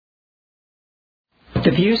The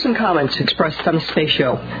views and comments expressed on the Space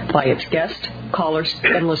Show by its guests, callers,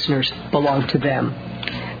 and listeners belong to them.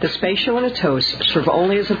 The Space Show and its hosts serve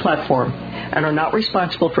only as a platform and are not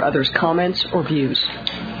responsible for others' comments or views.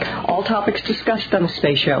 All topics discussed on the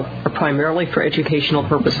Space Show are primarily for educational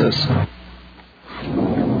purposes.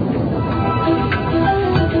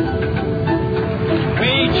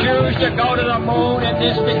 We choose to go to the moon in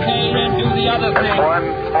this decade and do the other thing.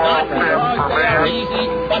 Not because they are easy,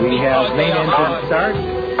 but we because have they main are engine hard. start.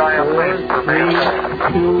 4,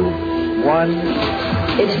 3, 2, 1.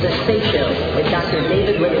 It's the Space Show with Dr.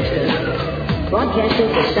 David Livingston, broadcasting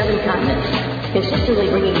to 7 continents, consistently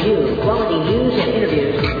bringing you quality news and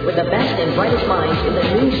interviews with the best and brightest minds in the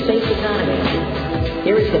new space economy.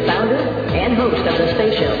 Here is the founder and host of the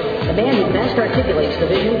Space Show, the man who best articulates the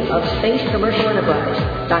vision of space commercial enterprise,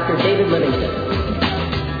 Dr. David Livingston.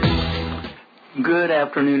 Good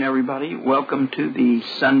afternoon, everybody. Welcome to the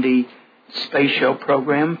Sunday Space Show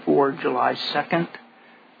program for July 2nd,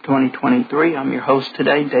 2023. I'm your host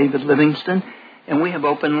today, David Livingston, and we have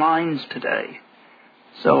open lines today.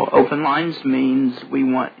 So open lines means we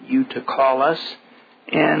want you to call us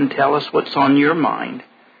and tell us what's on your mind.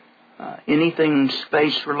 Anything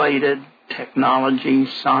space-related, technology,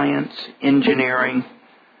 science, engineering,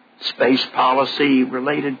 space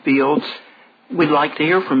policy-related fields, we'd like to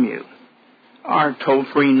hear from you. Our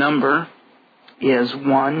toll-free number is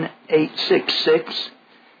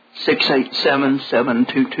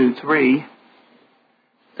 1-866-687-7223.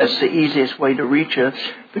 That's the easiest way to reach us,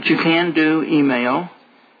 but you can do email,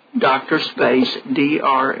 DrSpace,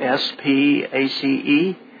 DRSPACE,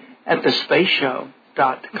 at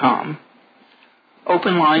thespaceshow.com.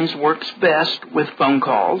 Open lines works best with phone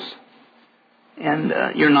calls, and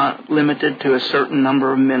you're not limited to a certain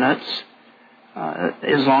number of minutes.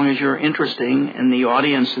 As long as you're interesting and the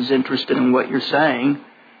audience is interested in what you're saying,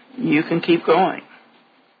 you can keep going.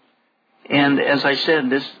 And as I said,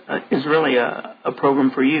 this is really a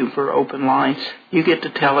program for you, for open lines. You get to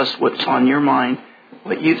tell us what's on your mind,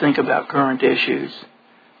 what you think about current issues,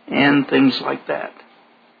 and things like that.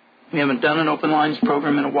 We haven't done an open lines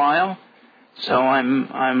program in a while, so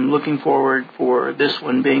I'm looking forward for this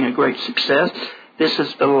one being a great success. This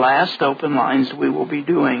is the last open lines we will be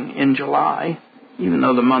doing in July, even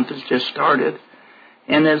though the month has just started.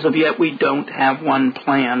 And as of yet, we don't have one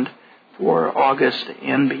planned for August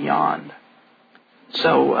and beyond.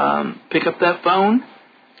 So pick up that phone.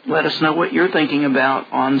 Let us know what you're thinking about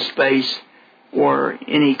on space or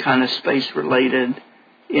any kind of space-related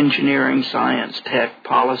engineering, science, tech,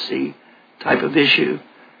 policy type of issue.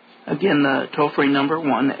 Again, the toll-free number,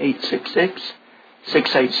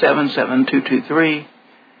 1-866-687-7223.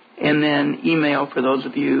 And then email, for those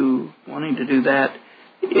of you wanting to do that,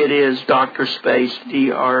 it is DrSpace,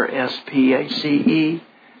 DRSPACE,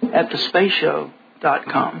 at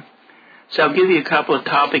thespaceshow.com. So I'll give you a couple of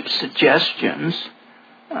topic suggestions,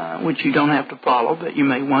 which you don't have to follow, but you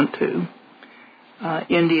may want to.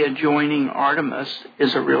 India joining Artemis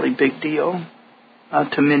is a really big deal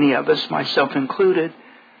to many of us, myself included.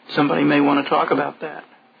 Somebody may want to talk about that.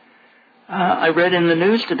 I read in the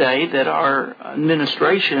news today that our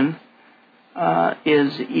administration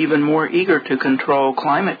is even more eager to control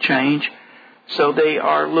climate change, so they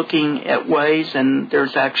are looking at ways, and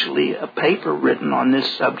there's actually a paper written on this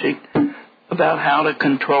subject about how to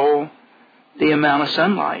control the amount of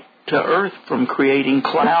sunlight to Earth from creating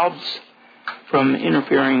clouds, from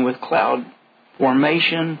interfering with cloud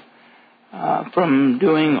formation, from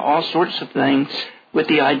doing all sorts of things with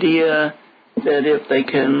the idea that if they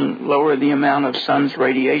can lower the amount of sun's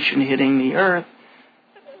radiation hitting the Earth,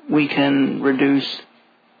 we can reduce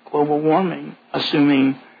global warming,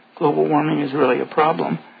 assuming global warming is really a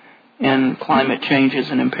problem and climate change is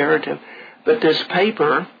an imperative. But this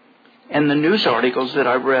paper and the news articles that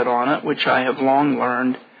I've read on it, which I have long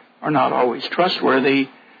learned are not always trustworthy,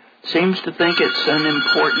 seems to think it's an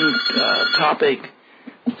important topic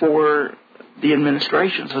for the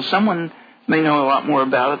administration. So someone may know a lot more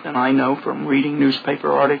about it than I know from reading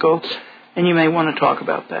newspaper articles, and you may want to talk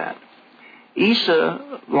about that.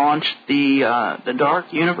 ESA launched the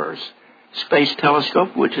Dark Universe Space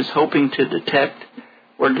Telescope, which is hoping to detect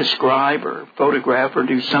or describe or photograph or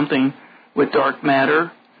do something with dark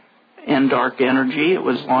matter and dark energy. It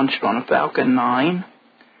was launched on a Falcon 9.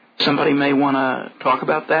 Somebody may want to talk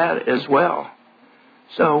about that as well.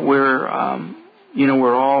 So we're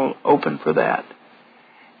all open for that.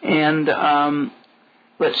 And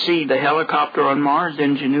let's see, the helicopter on Mars,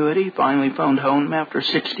 Ingenuity, finally phoned home after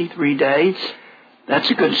 63 days. That's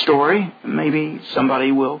a good story. Maybe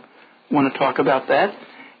somebody will want to talk about that.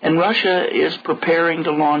 And Russia is preparing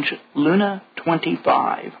to launch Luna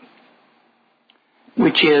 25.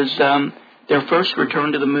 which is their first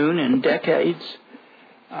return to the moon in decades.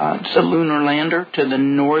 It's a lunar lander to the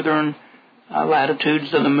northern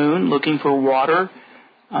latitudes of the moon looking for water.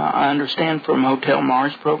 I understand from Hotel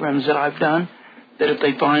Mars programs that I've done that if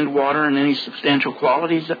they find water in any substantial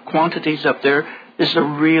quantities up there, this is a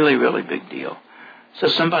really, really big deal. So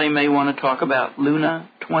somebody may want to talk about Luna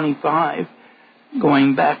 25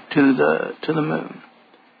 going back to the moon.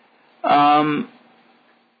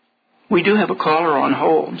 We do have a caller on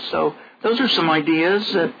hold, so those are some ideas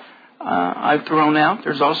that I've thrown out.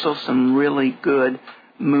 There's also some really good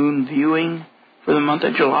moon viewing for the month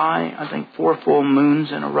of July. I think 4 full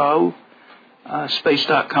moons in a row.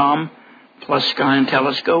 Space.com plus Sky and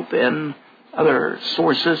Telescope and other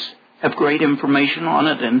sources have great information on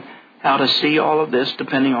it and how to see all of this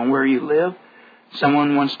depending on where you live.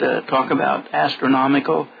 Someone wants to talk about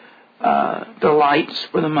astronomical delights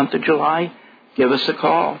for the month of July, give us a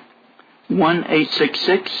call.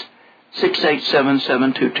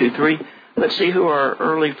 1-866-687-7223. Let's see who our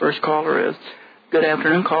early first caller is. Good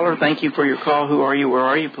afternoon, caller. Thank you for your call. Who are you? Where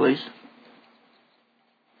are you, please?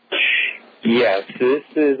 Yes, this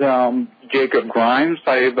is Jacob Grimes.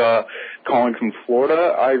 I'm calling from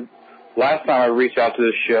Florida. Last time I reached out to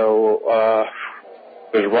the show,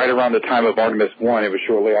 it was right around the time of Artemis 1. It was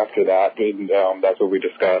shortly after that, and that's what we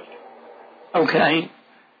discussed. Okay.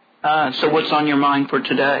 So what's on your mind for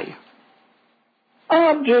today?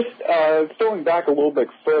 Just going back a little bit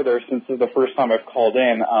further, since this is the first time I've called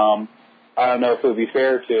in, I don't know if it would be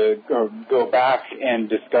fair to go back and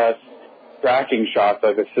discuss tracking shots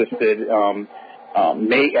I've assisted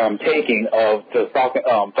taking of the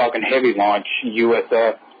Falcon Heavy launch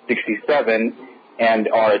USS-67 and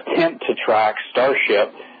our attempt to track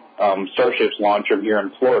Starship's launch from here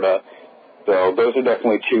in Florida. So those are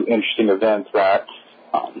definitely two interesting events that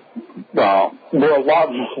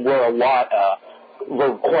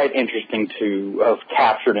were quite interesting to have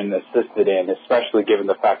captured and assisted in, especially given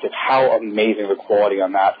the fact of how amazing the quality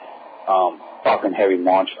on that Falcon Heavy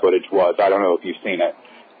launch footage was. I don't know if you've seen it.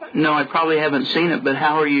 No, I probably haven't seen it, but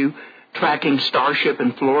how are you tracking Starship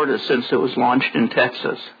in Florida since it was launched in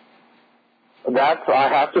Texas? I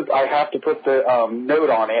have to put the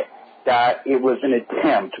note on it that it was an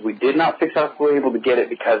attempt. We did not successfully able to get it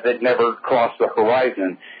because it never crossed the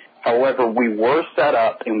horizon. However, we were set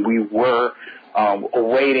up and we were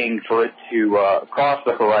waiting for it to cross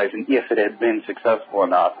the horizon if it had been successful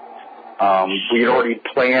enough. We had already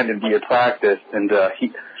planned and we had practiced, and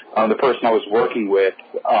the person I was working with,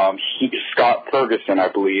 Scott Ferguson, I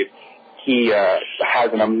believe, he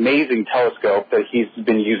has an amazing telescope that he's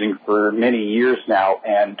been using for many years now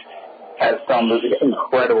and has some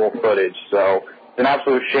incredible footage. So it's an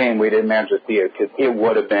absolute shame we didn't manage to see it because it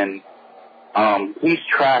would have been, he's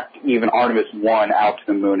tracked even Artemis 1 out to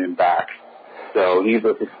the moon and back. So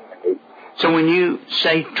So when you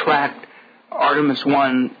say tracked Artemis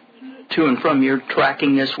 1 to and from, you're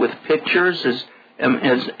tracking this with pictures? Is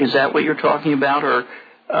that what you're talking about, or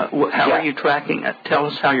how are you tracking it? Tell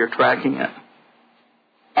us how you're tracking it.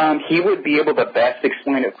 He would be able to best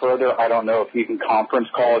explain it further. I don't know if he can conference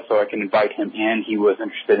call it so I can invite him in. He was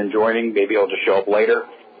interested in joining. Maybe he'll just show up later.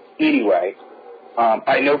 Anyway,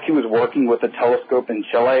 I know he was working with a telescope in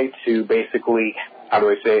Chile to basically,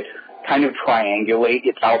 kind of triangulate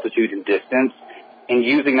its altitude and distance. And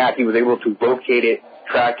using that, he was able to locate it,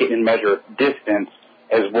 track it, and measure its distance,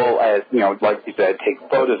 as well as, like you said, take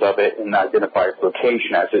photos of it and identify its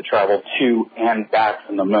location as it traveled to and back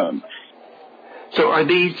from the moon. So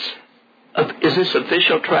is this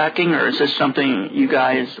official tracking, or is this something you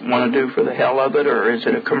guys want to do for the hell of it, or is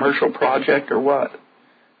it a commercial project, or what?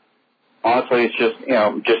 Honestly, it's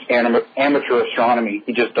just amateur astronomy.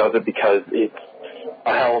 He just does it because it's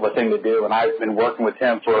a hell of a thing to do, and I've been working with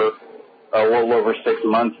him for a little over 6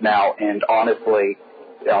 months now, and honestly,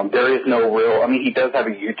 there is no real, he does have a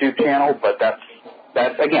YouTube channel, but that's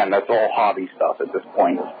all hobby stuff at this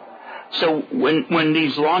point. So when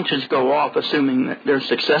these launches go off, assuming that they're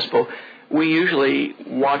successful, we usually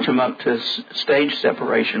watch them up to stage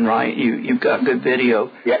separation, right? You've got good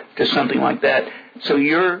video to something like that. So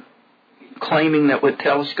you're claiming that with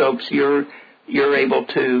telescopes you're able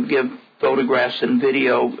to give photographs and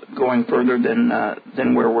video going further than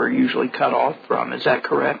where we're usually cut off from. Is that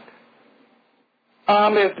correct?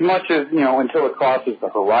 As much as, until it crosses the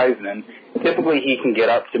horizon. And typically he can get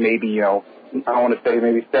up to maybe, I want to say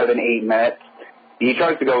maybe 7-8 minutes. He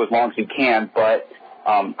tries to go as long as he can, but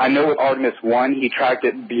I know with Artemis 1, he tracked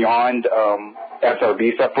it beyond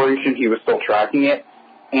SRB separation. He was still tracking it.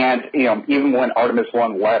 And, even when Artemis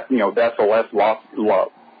 1 left, the SLS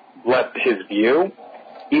left his view,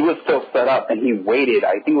 he was still set up, and he waited,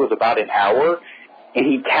 I think it was about an hour, and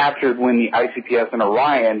he captured when the ICPS and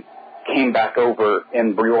Orion came back over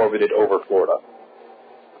and reorbited over Florida.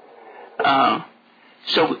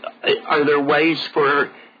 So are there ways for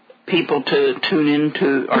people to tune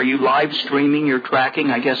into? Are you live streaming your tracking?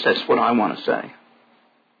 I guess that's what I want to say.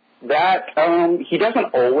 That, he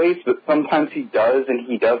doesn't always, but sometimes he does, and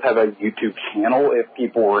he does have a YouTube channel if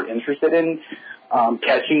people were interested in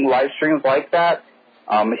catching live streams like that.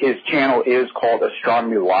 His channel is called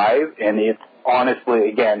Astronomy Live, and it's honestly,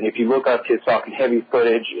 again, if you look up his talking heavy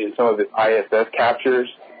footage and some of his ISS captures,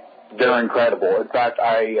 they're incredible. In fact,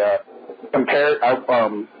 I've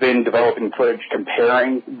been developing footage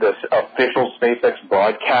comparing the official SpaceX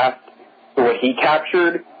broadcast to what he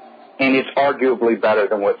captured, and it's arguably better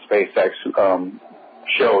than what SpaceX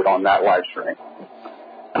showed on that live stream.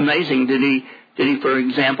 Amazing. Did he, for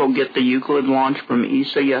example, get the Euclid launch from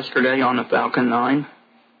ESA yesterday on the Falcon 9?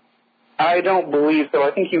 I don't believe so.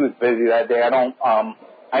 I think he was busy that day.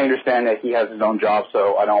 I understand that he has his own job,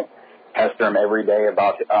 so I don't pester him every day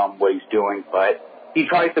about what he's doing, but he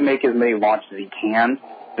tries to make as many launches as he can.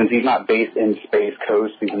 Since he's not based in Space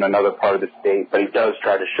Coast, he's in another part of the state, but he does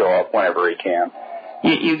try to show up whenever he can.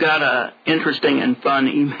 You got an interesting and fun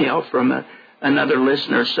email from another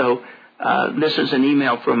listener. So this is an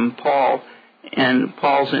email from Paul, and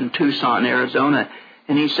Paul's in Tucson, Arizona,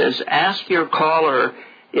 and he says, ask your caller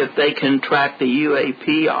if they can track the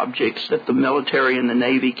UAP objects that the military and the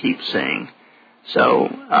Navy keep seeing. So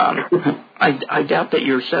I doubt that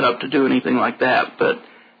you're set up to do anything like that, but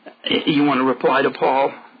you want to reply to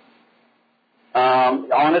Paul?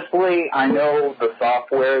 Honestly, I know the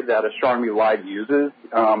software that Astronomy Live uses.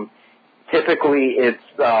 Typically,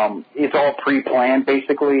 it's all pre-planned.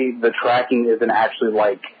 Basically, the tracking isn't actually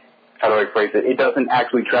like, how do I phrase it? It doesn't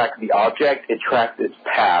actually track the object. It tracks its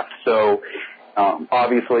path. So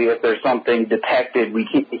obviously, if there's something detected,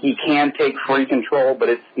 he can take free control, but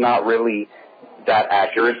it's not really that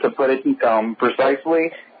accurate, to put it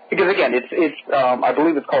precisely. Because again, it's I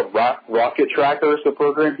believe it's called Rocket Tracker, the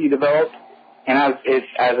program he developed, and as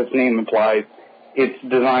its name implies, it's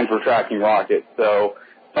designed for tracking rockets. So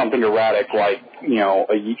something erratic like a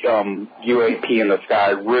UAP in the sky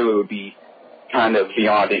really would be kind of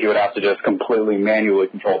beyond it. You would have to just completely manually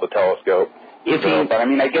control the telescope. But I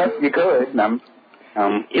mean, I guess you could.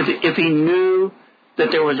 If he knew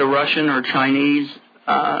that there was a Russian or Chinese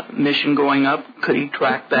mission going up, could he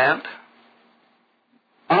track that?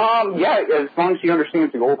 Yeah, as long as he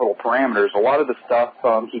understands the orbital parameters. A lot of the stuff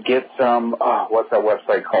he gets what's that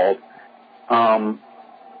website called?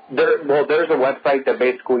 There's a website that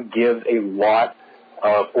basically gives a lot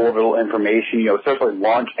of orbital information, especially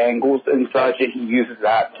launch angles and such, and he uses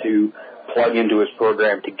that to plug into his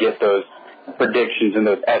program to get those predictions and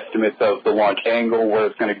those estimates of the launch angle, where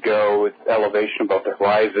it's going to go, its elevation above the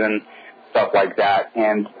horizon, stuff like that.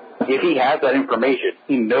 And if he has that information,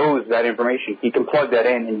 he knows that information, he can plug that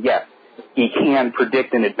in, and yes, he can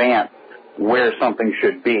predict in advance where something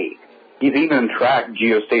should be. He's even tracked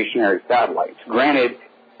geostationary satellites. Granted,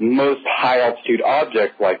 most high-altitude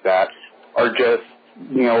objects like that are just,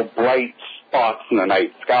 bright spots in the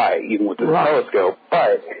night sky, even with the telescope,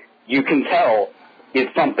 but you can tell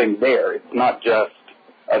it's something there. It's not just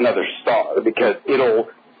another star, because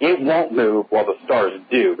it won't move while the stars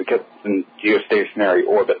do, because it's in geostationary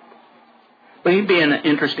orbit. Well, he'd be an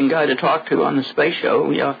interesting guy to talk to on the space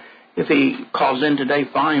show. If he calls in today,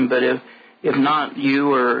 fine, but if not,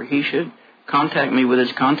 you or he should contact me with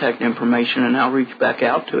his contact information, and I'll reach back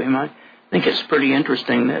out to him. I think it's pretty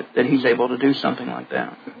interesting that he's able to do something like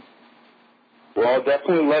that. Well, I'll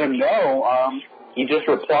definitely let him know. He just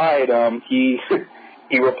replied.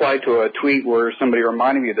 He replied to a tweet where somebody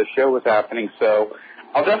reminded me of the show was happening, so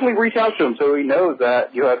I'll definitely reach out to him so he knows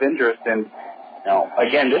that you have interest. And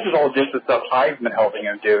again, this is all just the stuff I've been helping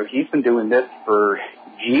him do. He's been doing this for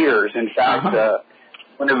years. In fact,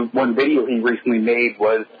 one video he recently made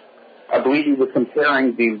was, I believe he was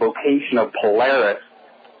comparing the location of Polaris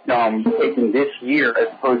taken this year as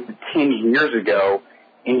opposed to 10 years ago.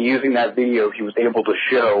 In using that video, he was able to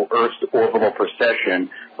show Earth's orbital precession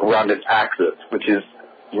around its axis, which is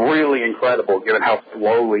really incredible given how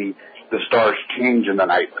slowly the stars change in the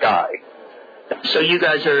night sky. So you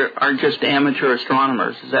guys are just amateur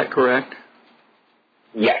astronomers, is that correct?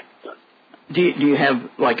 Yes. Do you have,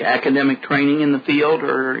 academic training in the field,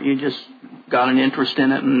 or you just got an interest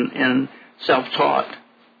in it and self-taught?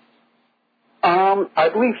 I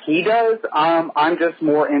believe he does. I'm just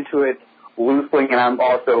more into it loosely, and I'm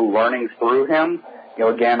also learning through him.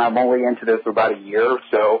 Again, I'm only into this for about a year,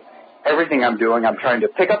 so everything I'm doing, I'm trying to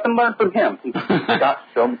pick up and learn from him. He's got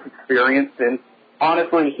so much experience, and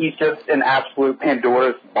honestly, he's just an absolute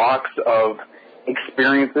Pandora's box of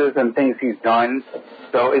experiences and things he's done.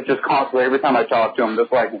 So it's just constantly, every time I talk to him,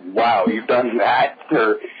 just like, wow, you've done that,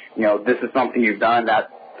 or, this is something you've done.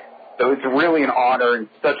 So it's really an honor and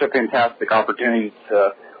such a fantastic opportunity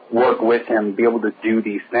to work with him, be able to do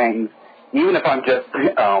these things. Even if I'm just,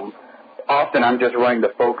 often I'm just running the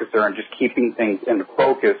focuser and just keeping things in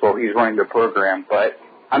focus while he's running the program. But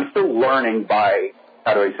I'm still learning by,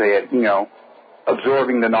 how do I say it,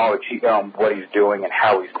 absorbing the knowledge, what he's doing and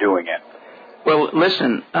how he's doing it. Well,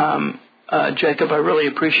 listen, Jacob, I really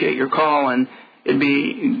appreciate your call, and it'd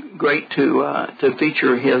be great to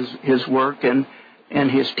feature his work and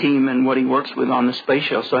his team and what he works with on the space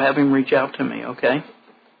show. So have him reach out to me, okay?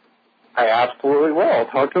 I absolutely will. I'll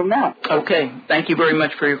talk to him now. Okay. Thank you very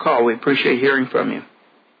much for your call. We appreciate hearing from you.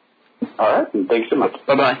 All right. And thanks so much.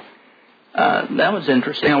 Bye-bye. That was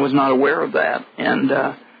interesting. I was not aware of that, and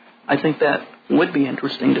I think that would be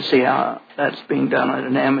interesting to see how that's being done at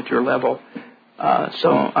an amateur level.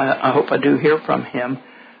 So I hope I do hear from him.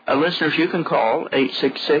 Listeners, you can call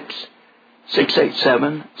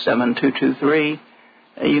 866-687-7223.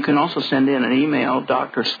 You can also send in an email,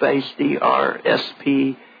 DrSpace,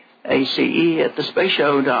 DRSPACE, at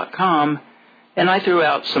thespaceshow.com. And I threw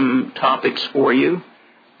out some topics for you.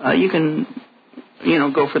 You can,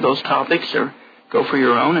 go for those topics or go for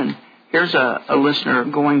your own. And here's a listener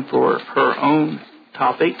going for her own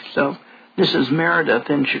topic. So this is Meredith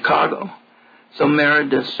in Chicago. So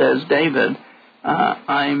Meredith says, David,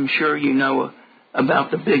 I'm sure you know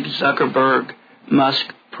about the big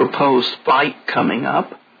Zuckerberg-Musk proposed fight coming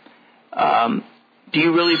up. Do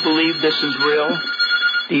you really believe this is real?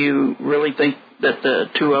 Do you really think that the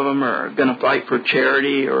two of them are going to fight for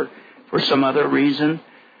charity or for some other reason?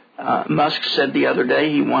 Musk said the other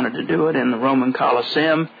day he wanted to do it in the Roman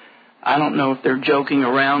Colosseum. I don't know if they're joking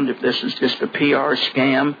around, if this is just a PR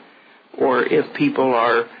scam, or if people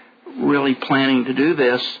are really planning to do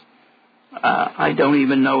this. I don't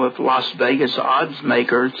even know if Las Vegas odds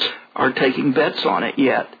makers are taking bets on it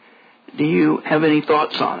yet. Do you have any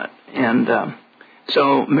thoughts on it? And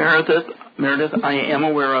so, Meredith, I am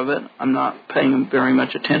aware of it. I'm not paying very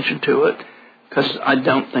much attention to it because I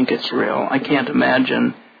don't think it's real. I can't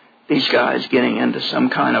imagine these guys getting into some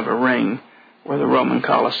kind of a ring or the Roman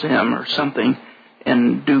Colosseum or something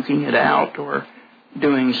and duking it out or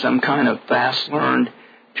doing some kind of fast-learned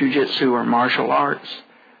jiu-jitsu or martial arts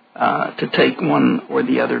to take one or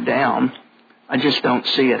the other down. I just don't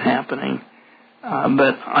see it happening.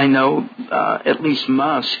 But I know at least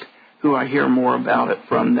Musk, who I hear more about it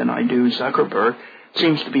from than I do Zuckerberg,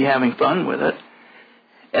 seems to be having fun with it.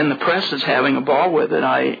 And the press is having a ball with it.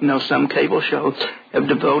 I know some cable shows have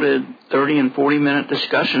devoted 30 and 40-minute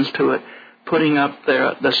discussions to it, putting up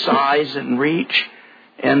the size and reach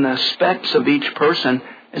and the specs of each person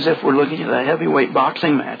as if we're looking at a heavyweight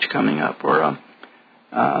boxing match coming up or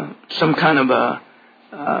some kind of a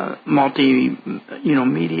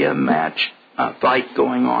multi-media match fight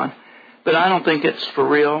going on. But I don't think it's for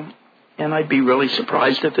real, and I'd be really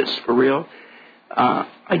surprised if it's for real.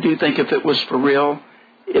 I do think if it was for real,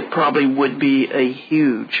 it probably would be a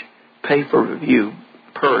huge pay-per-view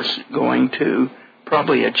purse going to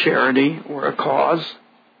probably a charity or a cause,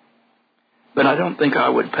 but I don't think I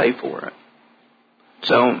would pay for it.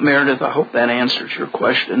 So, Meredith, I hope that answers your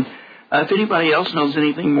question. If anybody else knows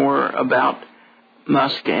anything more about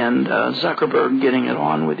Musk and Zuckerberg getting it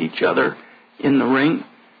on with each other in the ring,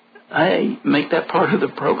 hey, make that part of the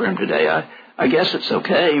program today. I guess it's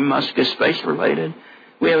okay. Musk is space-related.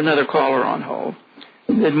 We have another caller on hold.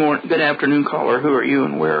 Good afternoon, caller. Who are you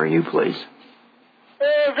and where are you, please?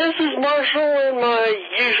 This is Marshall in my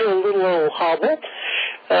usual little old hovel.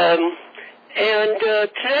 And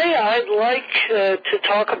today I'd like to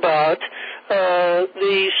talk about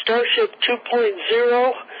the Starship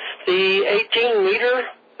 2.0, the 18-meter,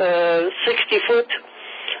 60-foot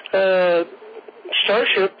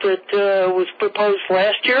Starship that was proposed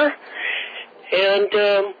last year. And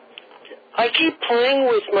I keep playing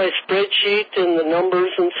with my spreadsheet and the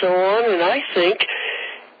numbers and so on, and I think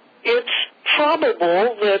it's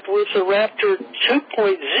probable that with the Raptor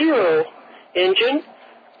 2.0 engine,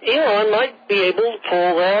 Elon might be able to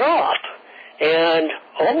pull that off. And,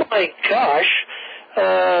 oh my gosh,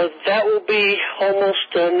 that will be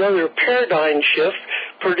almost another paradigm shift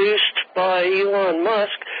produced by Elon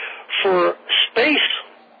Musk for space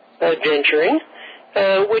adventuring,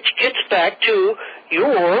 which gets back to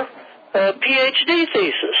your PhD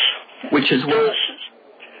thesis. Which is what?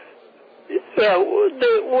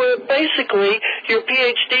 Basically, your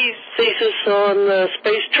PhD thesis on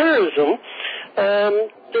space tourism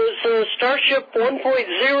Does Starship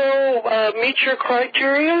 1.0 meet your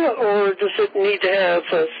criteria, or does it need to have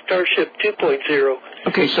Starship 2.0?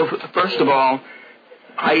 Okay, so first of all,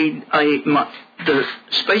 the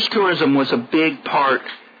space tourism was a big part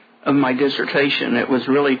of my dissertation. It was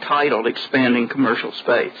really titled Expanding Commercial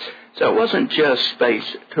Space. So it wasn't just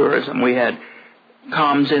space tourism. We had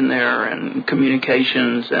comms in there and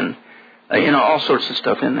communications and, all sorts of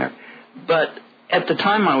stuff in there. But at the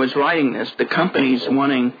time I was writing this, the companies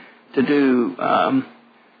wanting to do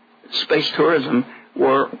space tourism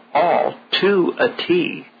were all, to a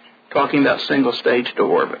T, talking about single stage to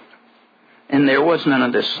orbit. And there was none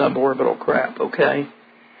of this suborbital crap, okay?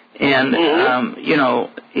 And,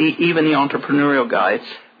 even the entrepreneurial guys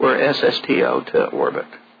were SSTO to orbit.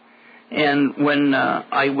 And when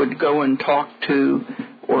I would go and talk to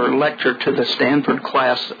or lecture to the Stanford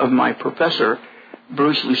class of my professor,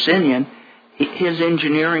 Bruce Lucinian, his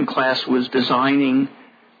engineering class was designing,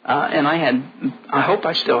 and I hope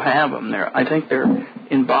I still have them there. I think they're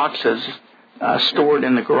in boxes stored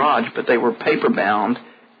in the garage, but they were paper-bound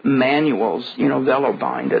manuals,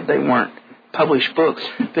 velo-binded. They weren't published books.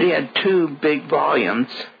 But he had 2 big volumes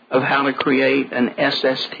of how to create an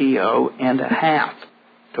SSTO and a half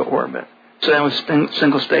to orbit. So that was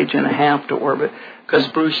single stage and a half to orbit, because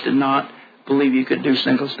Bruce did not believe you could do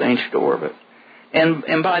single stage to orbit.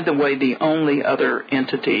 And by the way, the only other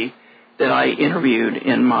entity that I interviewed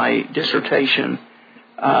in my dissertation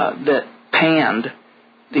that panned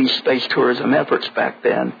these space tourism efforts back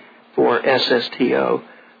then for SSTO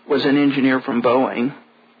was an engineer from Boeing,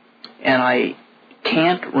 and I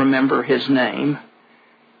can't remember his name,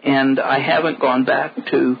 and I haven't gone back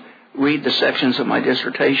to read the sections of my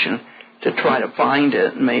dissertation to try to find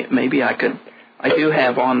it. Maybe I could. I do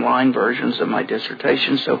have online versions of my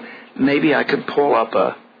dissertation, so maybe I could pull up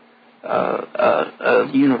a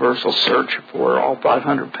universal search for all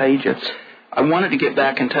 500 pages. I wanted to get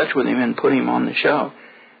back in touch with him and put him on the show.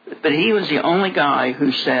 But he was the only guy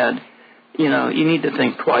who said, you need to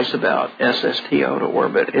think twice about SSTO to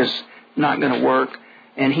orbit. It's not going to work.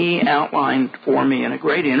 And he outlined for me in a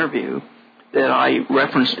great interview that I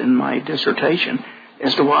referenced in my dissertation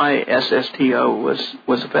as to why SSTO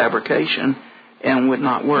was a fabrication and would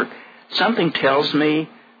not work. Something tells me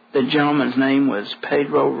the gentleman's name was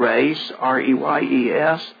Pedro Reyes,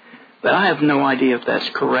 R-E-Y-E-S, but I have no idea if that's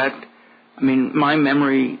correct. I mean, my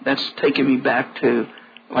memory, that's taken me back to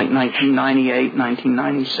like 1998,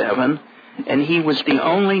 1997, and he was the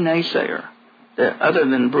only naysayer, other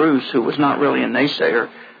than Bruce, who was not really a naysayer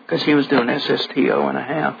because he was doing SSTO and a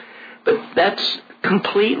half. But that's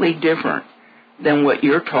completely different than what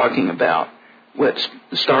you're talking about with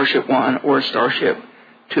Starship 1 or Starship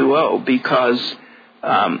 2.0, because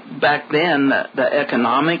back then the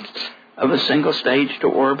economics of a single stage to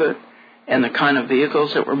orbit and the kind of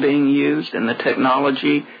vehicles that were being used and the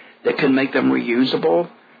technology that could make them reusable.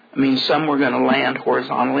 I mean, some were going to land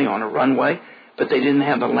horizontally on a runway, but they didn't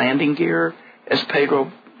have the landing gear, as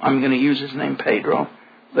Pedro, I'm going to use his name Pedro,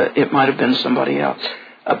 but it might have been somebody else,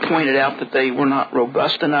 pointed out that they were not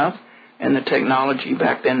robust enough, and the technology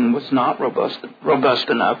back then was not robust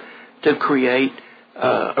enough to create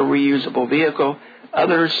a reusable vehicle.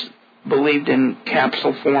 Others believed in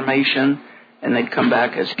capsule formation, and they'd come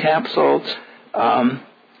back as capsules.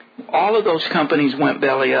 All of those companies went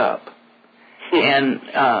belly up. And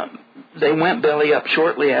they went belly up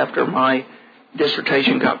shortly after my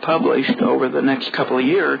dissertation got published over the next couple of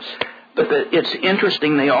years. But it's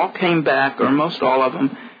interesting, they all came back, or most all of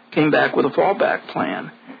them, came back with a fallback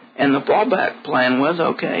plan. And the fallback plan was,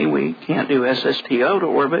 okay, we can't do SSTO to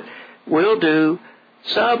orbit, we'll do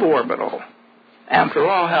suborbital. After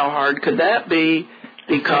all, how hard could that be?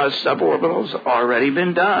 Because suborbital's already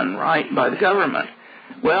been done, right, by the government.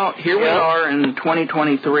 Well, here we are in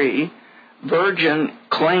 2023. Virgin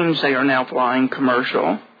claims they are now flying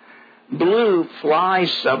commercial. Blue flies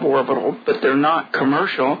suborbital, but they're not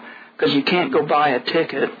commercial because you can't go buy a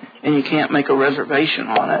ticket and you can't make a reservation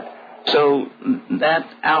on it. So that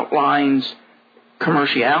outlines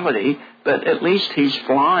commerciality, but at least he's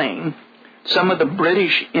flying. Some of the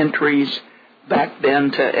British entries back then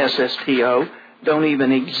to SSTO don't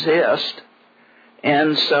even exist.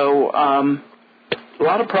 And so a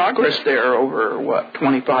lot of progress there over,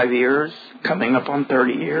 25 years, coming up on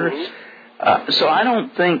 30 years. So I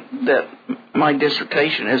don't think that my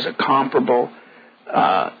dissertation is a comparable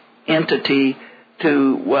entity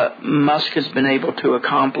to what Musk has been able to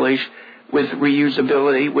accomplish with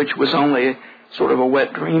reusability, which was only sort of a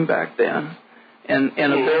wet dream back then, and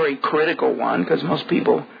a very critical one, because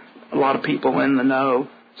a lot of people in the know,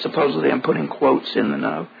 supposedly I'm putting quotes in the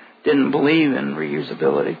know, didn't believe in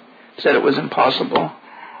reusability, said it was impossible.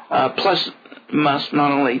 Plus, Musk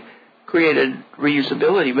not only created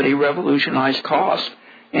reusability, but he revolutionized cost,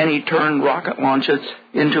 and he turned rocket launches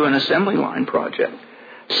into an assembly line project.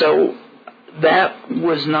 So that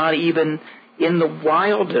was not even in the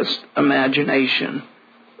wildest imagination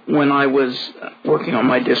when I was working on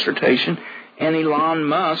my dissertation, and Elon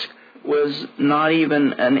Musk was not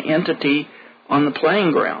even an entity on the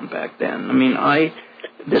playing ground back then. I mean,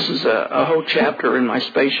 this is a whole chapter in my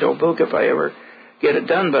space show book if I ever get it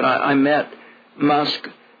done, but I met Musk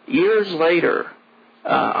years later.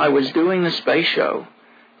 I was doing the space show,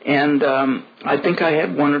 and I think I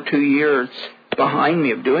had 1 or 2 years behind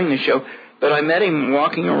me of doing the show, but I met him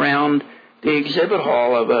walking around the exhibit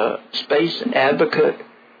hall of a space advocate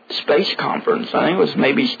space conference. I think it was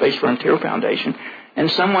maybe Space Frontier Foundation, and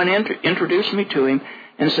someone introduced me to him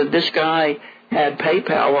and said this guy had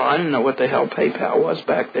PayPal. Well, I didn't know what the hell PayPal was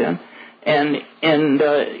back then, and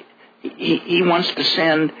he wants to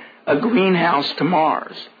send a greenhouse to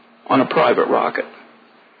Mars on a private rocket.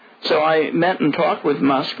 So I met and talked with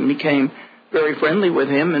Musk and became very friendly with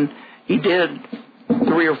him, and he did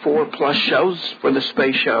 3 or 4 plus shows for the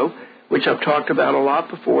space show, which I've talked about a lot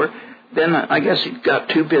before. Then I guess he got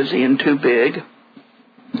too busy and too big,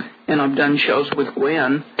 and I've done shows with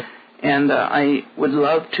Gwen, and I would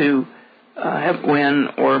love to have Gwen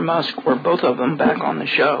or Musk or both of them back on the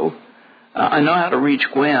show. I know how to reach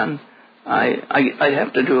Gwen. I'd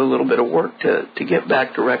have to do a little bit of work to get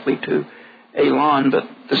back directly to Elon, but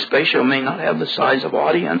the space show may not have the size of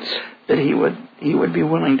audience that he would be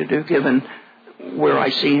willing to do, given where I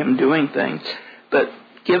see him doing things. But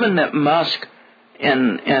given that Musk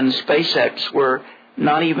and SpaceX were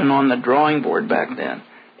not even on the drawing board back then,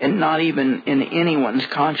 and not even in anyone's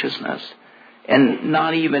consciousness, and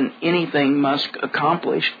not even anything Musk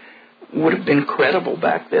accomplished would have been credible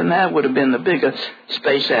back then. That would have been the biggest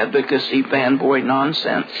space advocacy fanboy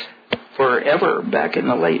nonsense forever back in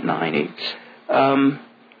the late 90s.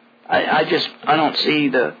 I don't see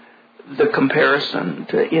the comparison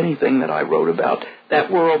to anything that I wrote about.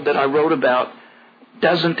 That world that I wrote about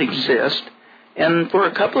doesn't exist. And for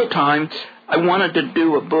a couple of times, I wanted to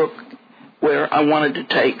do a book where I wanted to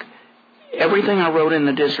take everything I wrote in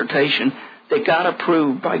the dissertation that got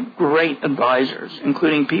approved by great advisors,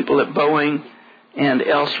 including people at Boeing and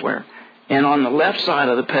elsewhere. And on the left side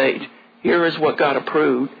of the page, here is what got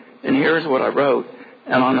approved, and here is what I wrote.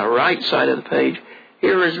 And on the right side of the page,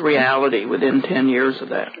 here is reality within 10 years of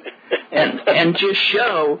that. And just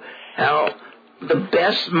show how the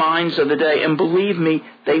best minds of the day, and believe me,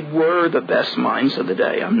 they were the best minds of the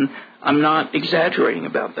day. I'm not exaggerating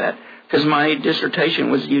about that, because my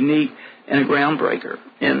dissertation was unique and a groundbreaker,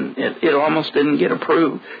 and it almost didn't get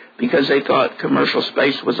approved because they thought commercial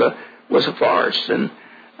space was a farce. And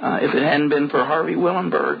if it hadn't been for Harvey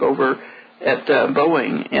Willenberg over at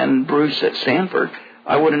Boeing and Bruce at Stanford,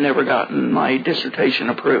 I would have never gotten my dissertation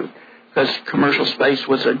approved, because commercial space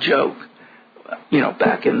was a joke,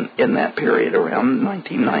 back in that period around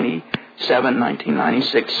 1997,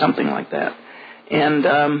 1996, something like that. And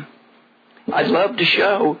I'd love to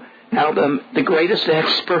show how the greatest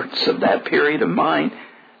experts of that period of mine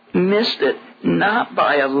missed it, not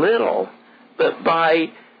by a little, but by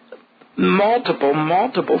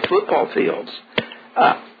multiple football fields.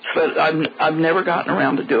 But I've never gotten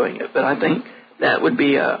around to doing it, but I think that would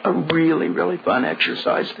be a really, really fun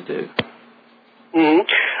exercise to do. Mm-hmm.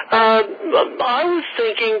 I was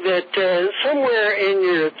thinking that somewhere in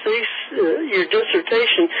your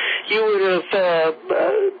dissertation, you would have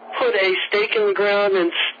put a stake in the ground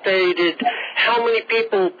and stated how many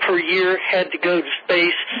people per year had to go to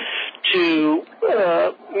space to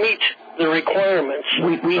meet the requirements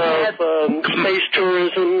we had space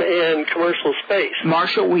tourism and commercial space.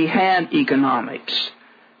 Marshall, we had economics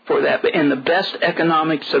for that, and the best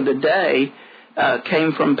economics of the day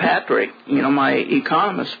came from Patrick, my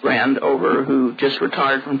economist friend who just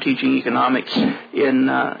retired from teaching economics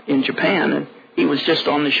in Japan, and he was just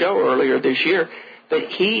on the show earlier this year. But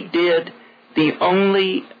he did the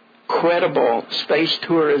only credible space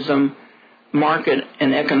tourism market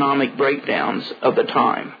and economic breakdowns of the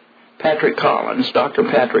time. Dr.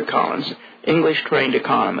 Patrick Collins, English-trained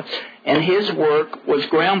economist, and his work was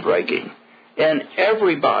groundbreaking, and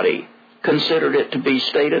everybody considered it to be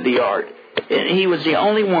state-of-the-art. And he was the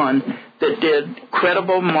only one that did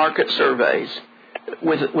credible market surveys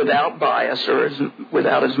without bias, or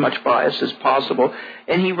without as much bias as possible,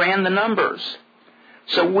 and he ran the numbers.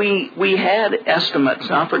 So we had estimates,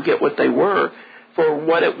 and I forget what they were, for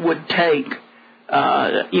what it would take,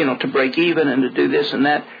 to break even and to do this and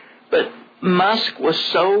that. But Musk was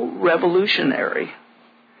so revolutionary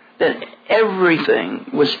that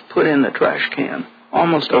everything was put in the trash can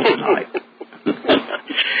almost overnight.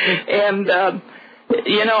 And,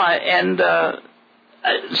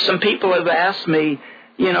 some people have asked me,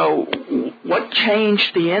 what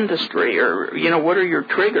changed the industry, or, what are your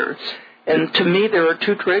triggers? And to me, there are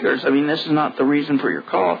two triggers. I mean, this is not the reason for your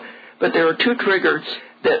call, but there are two triggers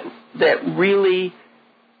that really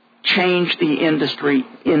changed the industry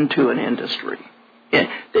into an industry.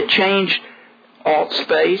 That changed alt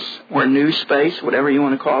space or new space, whatever you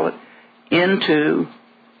want to call it, into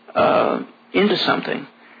something.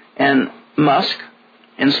 And Musk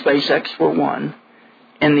and SpaceX were one,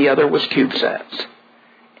 and the other was CubeSats.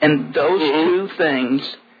 And those two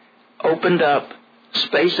things opened up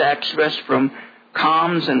space access from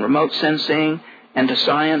comms and remote sensing and to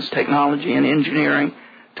science, technology, and engineering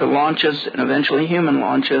to launches and eventually human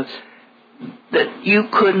launches that you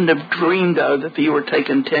couldn't have dreamed of if you were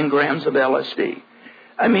taking 10 grams of LSD.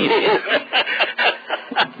 I mean,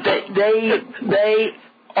 they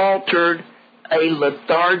altered a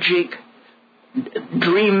lethargic,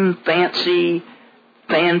 dream, fancy,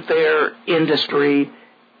 fanfare industry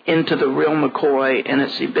into the real McCoy, and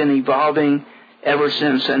it's been evolving ever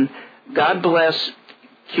since. And God bless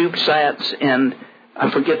CubeSats, and I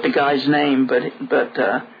forget the guy's name, but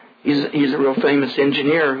he's a real famous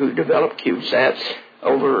engineer who developed CubeSats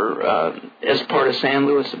over as part of San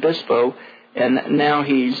Luis Obispo, and now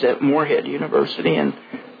he's at Morehead University. And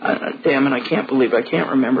damn it, I can't believe I can't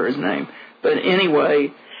remember his name. But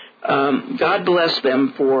anyway, God bless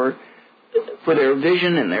them for their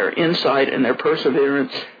vision and their insight and their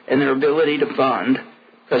perseverance and their ability to fund,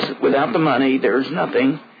 because without the money, there's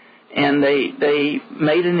nothing. And they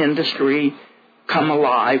made an industry come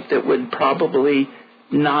alive that would probably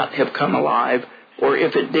not have come alive, or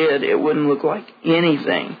if it did, it wouldn't look like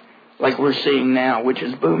anything like we're seeing now, which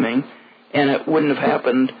is booming, and it wouldn't have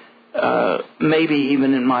happened maybe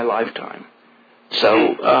even in my lifetime.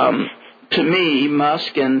 So to me,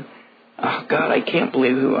 Musk and oh God, I can't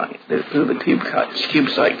believe who the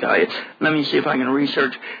CubeSat guy is. Let me see if I can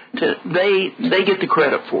research. They get the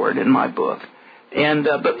credit for it in my book. And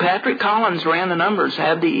but Patrick Collins ran the numbers,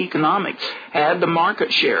 had the economics, had the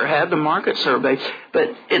market share, had the market survey.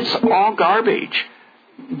 But it's all garbage,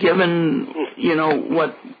 given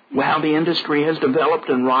how the industry has developed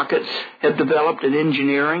and rockets have developed and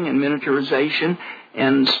engineering and miniaturization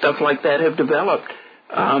and stuff like that have developed.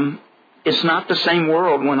 It's not the same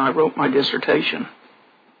world when I wrote my dissertation.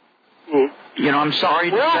 I'm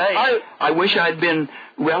sorry to say. I wish I'd been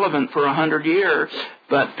relevant for 100 years,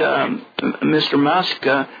 but Mr. Musk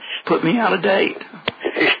put me out of date.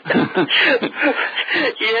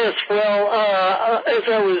 Yes, well, as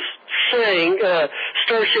I was saying,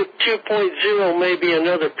 Starship 2.0 may be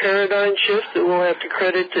another paradigm shift that we'll have to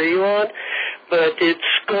credit to Elon, but it's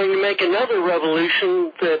going to make another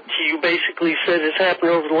revolution that you basically said has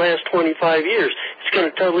happened over the last 25 years. It's going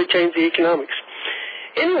to totally change the economics.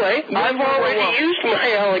 Anyway, I've already used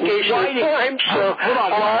my allocation of time, so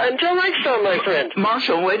until next time, my friend.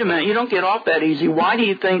 Marshall, wait a minute. You don't get off that easy. Why do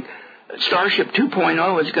you think Starship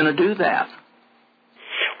 2.0 is going to do that?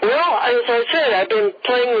 Well, as I said, I've been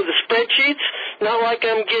playing with the spreadsheets. Not like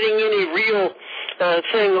I'm getting any real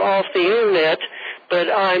thing off the internet, but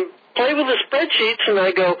I'm playing with the spreadsheets, and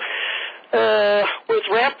I go, with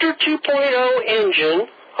Raptor 2.0 engine,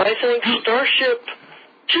 I think Starship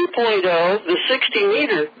 2.0, the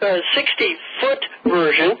 60-foot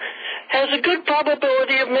version, has a good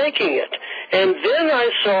probability of making it. And then I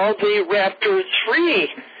saw the Raptor 3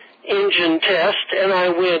 engine test, and I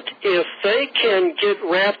went, if they can get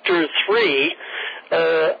Raptor 3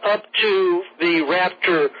 up to the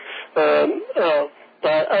Raptor,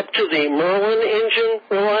 up to the Merlin engine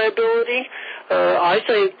reliability, I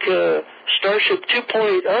think Starship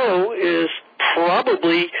 2.0 is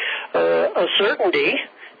probably a certainty,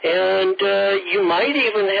 and you might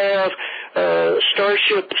even have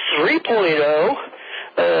Starship 3.0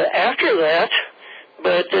 after that,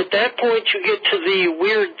 but at that point you get to the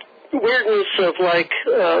weirdness of like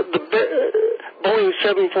the Boeing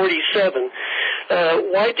 747.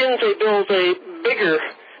 Why didn't they build a bigger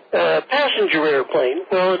passenger airplane?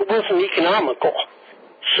 Well, it wasn't economical.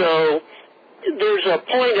 So there's a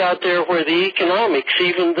point out there where the economics,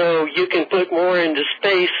 even though you can put more into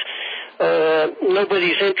space,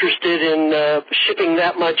 nobody's interested in shipping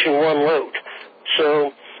that much in one load.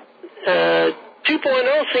 So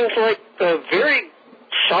 2.0 seems like a very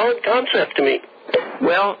solid concept to me.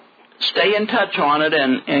 Well, stay in touch on it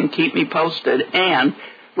and keep me posted. And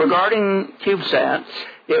regarding CubeSats,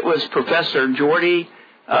 it was Professor Jordi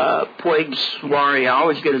Puig-Suari, I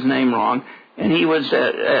always get his name wrong, and he was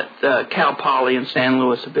at Cal Poly in San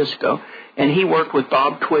Luis Obispo, and he worked with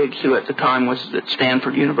Bob Twiggs, who at the time was at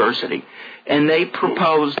Stanford University, and they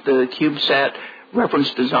proposed the CubeSat reference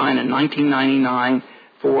design in 1999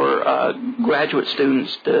 for graduate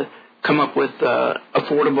students to come up with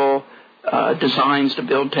affordable designs to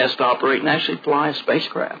build, test, operate, and actually fly a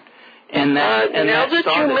spacecraft. And now that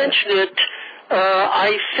you mention it,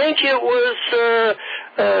 I think it was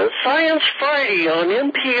Science Friday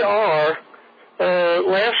on NPR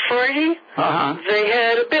last Friday. Uh-huh. They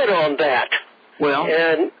had a bit on that. Well,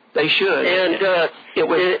 and they should. And it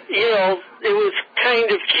was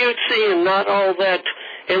kind of cutesy and not all that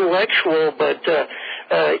intellectual, but it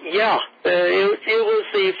was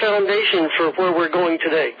the foundation for where we're going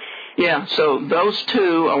today. Yeah, so those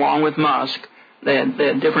two, along with Musk, they had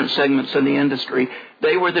different segments of the industry.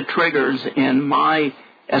 They were the triggers, in my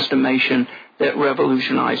estimation, that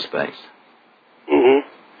revolutionized space. Mm-hmm.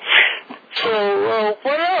 So,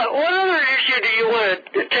 what other issue do you want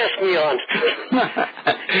to test me on?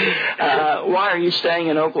 Why are you staying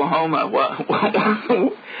in Oklahoma?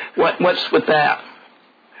 What's with that?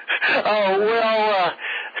 Oh, well,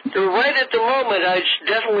 right at the moment, I'd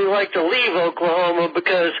definitely like to leave Oklahoma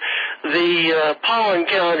because the pollen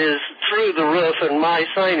count is through the roof and my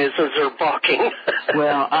sinuses are balking.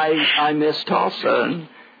 Well, I miss Tulsa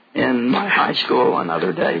in my high school on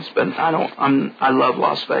other days, but I love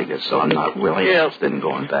Las Vegas, so I'm not really interested in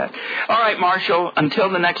going back. All right, Marshall, until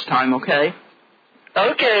the next time, okay?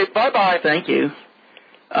 Okay, bye-bye. Thank you.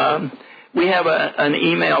 We have an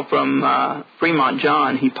email from Fremont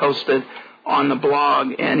John. He posted on the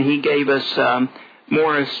blog, and he gave us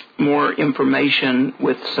more information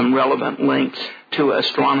with some relevant links to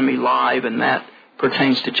Astronomy Live, and that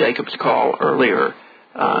pertains to Jacob's call earlier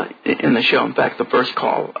in the show. In fact, the first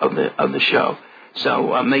call of the show.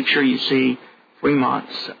 So make sure you see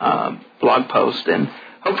Fremont's blog post, and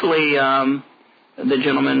hopefully the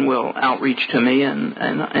gentleman will outreach to me, and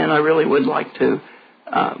I really would like to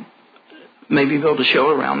maybe build a show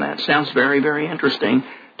around that. Sounds very, very interesting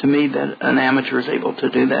to me that an amateur is able to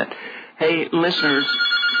do that. Hey, listeners,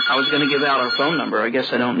 I was going to give out our phone number. I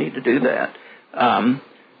guess I don't need to do that.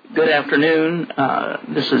 Good afternoon.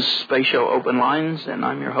 This is Space Show Open Lines, and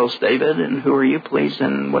I'm your host, David. And who are you, please,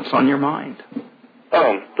 and what's on your mind?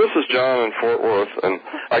 This is John in Fort Worth, and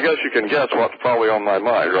I guess you can guess what's probably on my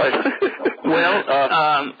mind, right? Well,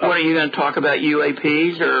 what are you going to talk about,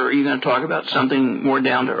 UAPs, or are you going to talk about something more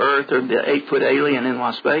down to earth, or the 8-foot alien in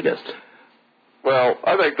Las Vegas? Well,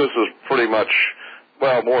 I think this is pretty much,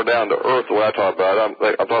 more down to earth the way I talk about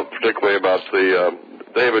it. I thought particularly about the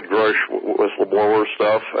David Grush whistleblower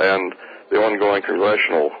stuff and the ongoing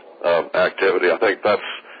congressional activity. I think that's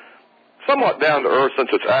somewhat down to earth since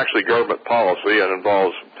it's actually government policy and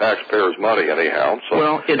involves taxpayers' money anyhow. So.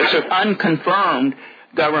 Well, it's an unconfirmed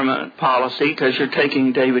government policy because you're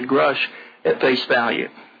taking David Grush at face value.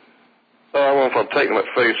 I don't know if I'm taking them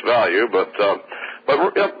at face value, but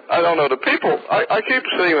I don't know. The people, I keep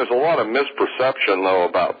seeing there's a lot of misperception though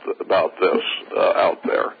about this out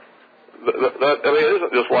there. It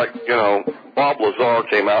isn't just like Bob Lazar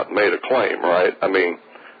came out and made a claim, right? I mean.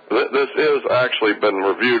 This is actually been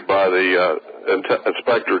reviewed by the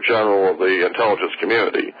Inspector General of the intelligence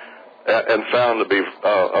community and found to be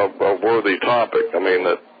a worthy topic. I mean,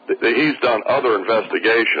 that he's done other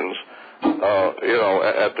investigations,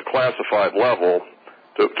 at the classified level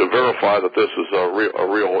to verify that this is a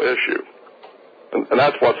real issue. And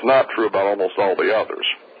that's what's not true about almost all the others.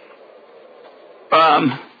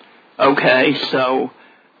 Okay, so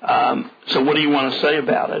what do you want to say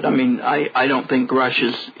about it? I mean, I don't think Grush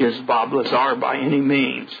is Bob Lazar by any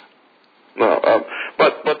means. No,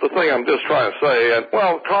 but the thing I'm just trying to say, and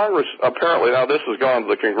Congress apparently now this has gone to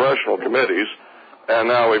the congressional committees, and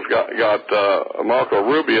now we've got Marco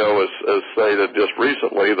Rubio has stated just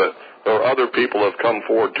recently that there are other people who have come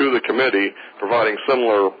forward to the committee providing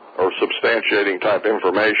similar or substantiating type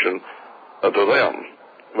information to them,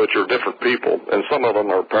 which are different people, and some of them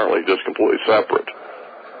are apparently just completely separate.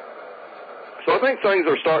 So I think things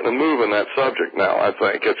are starting to move in that subject now, I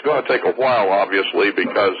think. It's going to take a while, obviously,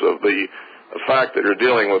 because of the fact that you're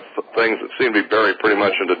dealing with things that seem to be buried pretty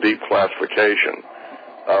much into deep classification.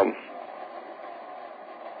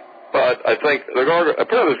 But I think apparently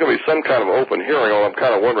there's going to be some kind of open hearing, although I'm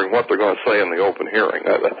kind of wondering what they're going to say in the open hearing.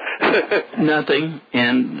 Nothing,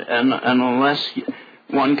 and unless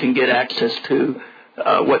one can get access to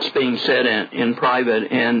what's being said in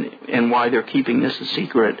private and why they're keeping this a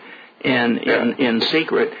secret, and in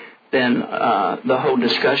secret, then the whole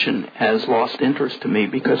discussion has lost interest to me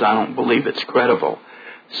because I don't believe it's credible.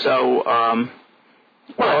 So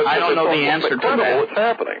Well, I don't know the answer to that. It's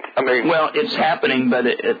happening. I mean, well, it's happening, but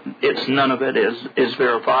it's none of it is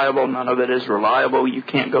verifiable. None of it is reliable. You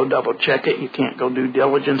can't go double check it. You can't go do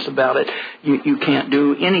diligence about it. You can't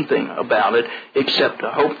do anything about it except to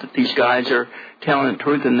hope that these guys are telling the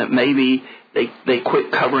truth and that maybe they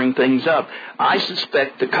quit covering things up. I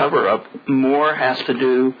suspect the cover-up more has to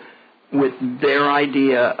do with their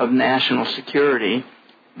idea of national security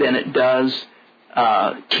than it does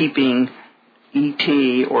keeping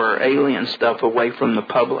ET or alien stuff away from the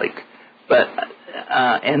public. But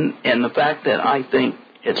and the fact that I think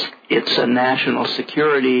it's a national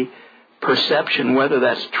security perception, whether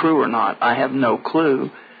that's true or not, I have no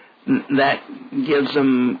clue. That gives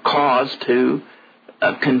them cause to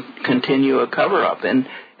continue a cover-up, and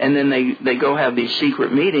then they go have these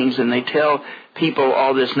secret meetings and they tell people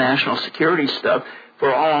all this national security stuff.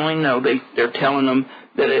 For all I know, they're telling them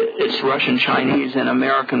that it's Russian, Chinese, and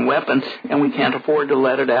American weapons, and we can't afford to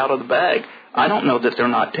let it out of the bag. I don't know that they're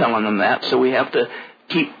not telling them that, so we have to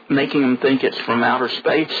keep making them think it's from outer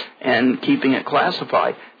space and keeping it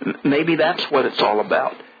classified. Maybe that's what it's all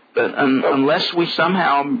about. But unless we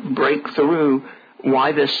somehow break through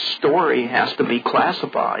why this story has to be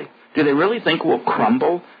classified, do they really think we'll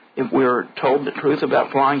crumble if we're told the truth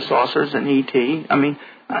about flying saucers and ET? I mean,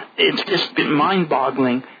 it's just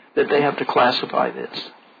mind-boggling that they have to classify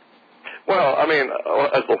this. Well, I mean,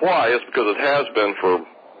 as the why is because it has been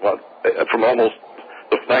from almost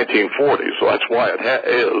the 1940s, so that's why it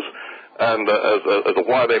is. And as to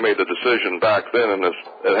why they made the decision back then, and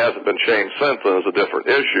it hasn't been changed since then, is a different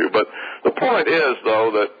issue. But the point is,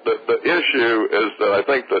 though, that the issue is that I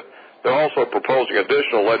think that they're also proposing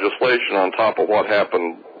additional legislation on top of what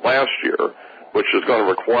happened last year, which is going to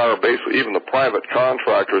require basically even the private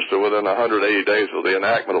contractors to, within 180 days of the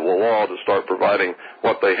enactment of the law, to start providing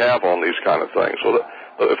what they have on these kind of things. So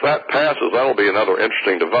if that passes, that'll be another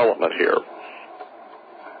interesting development here.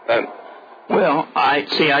 And well,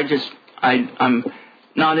 I'm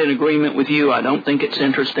not in agreement with you. I don't think it's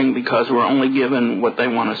interesting because we're only given what they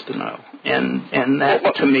want us to know, and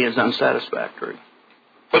that to me is unsatisfactory.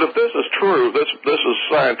 But if this is true, this is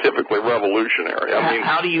scientifically revolutionary. I mean,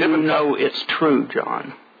 how do you know it's true,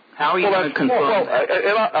 John? How are you going to confirm that?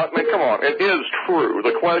 I mean, come on, it is true.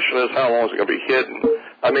 The question is, how long is it going to be hidden?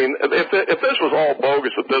 I mean, if this was all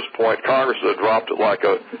bogus at this point, Congress would have dropped it like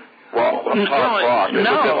a hot rock. It would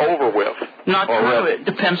have been over with. Not true. It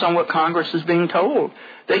depends on what Congress is being told.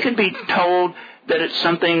 They could be told that it's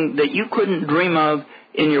something that you couldn't dream of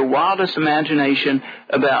in your wildest imagination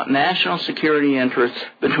about national security interests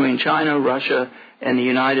between China, Russia, and the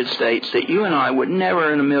United States that you and I would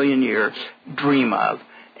never in a million years dream of.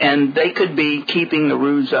 And they could be keeping the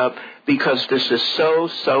ruse up because this is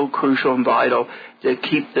so crucial and vital to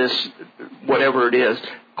keep this, whatever it is,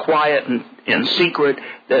 quiet and secret,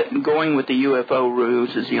 that going with the UFO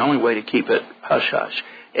ruse is the only way to keep it hush-hush.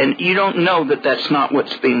 And you don't know that that's not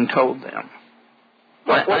what's being told them.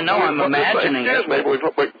 I know I'm imagining it.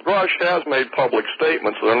 But Rush has made public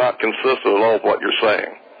statements that are not consistent at all with what you're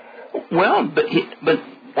saying. Well, but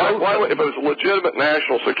why would, if it was legitimate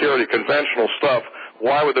national security, conventional stuff,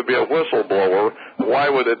 why would there be a whistleblower? Why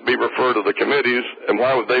would it be referred to the committees, and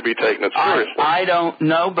why would they be taking it seriously? I don't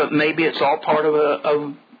know, but maybe it's all part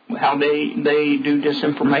of how they do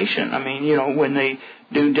disinformation. I mean, you know, when they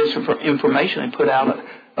do disinformation, they put out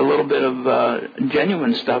a little bit of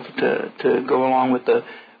genuine stuff to go along with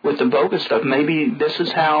the bogus stuff. Maybe this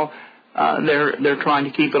is how they're trying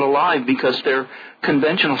to keep it alive, because their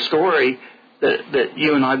conventional story that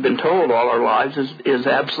you and I have been told all our lives is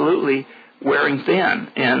absolutely wearing thin,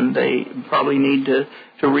 and they probably need to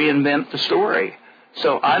reinvent the story.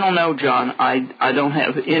 So I don't know, John. I don't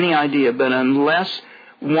have any idea, but unless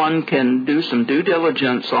one can do some due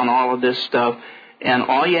diligence on all of this stuff, and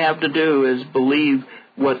all you have to do is believe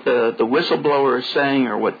what the whistleblower is saying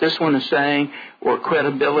or what this one is saying, or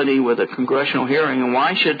credibility with a congressional hearing. And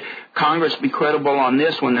why should Congress be credible on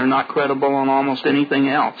this when they're not credible on almost anything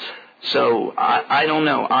else? So I don't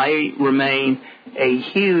know. I remain a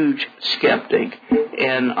huge skeptic,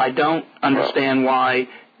 and I don't understand why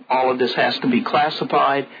all of this has to be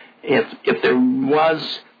classified. If there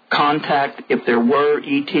was contact, if there were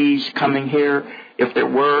ETs coming here, if there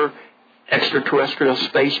were extraterrestrial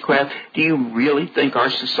spacecraft, do you really think our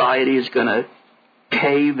society is going to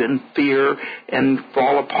cave in fear and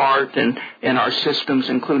fall apart, and our systems,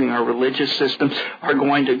 including our religious systems, are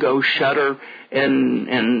going to go shudder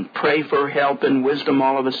and pray for help and wisdom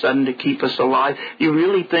all of a sudden to keep us alive? You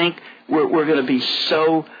really think we're going to be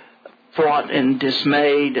so fraught and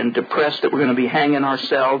dismayed and depressed that we're going to be hanging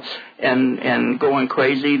ourselves and going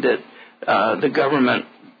crazy that the government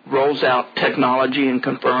rolls out technology and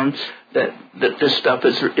confirms that this stuff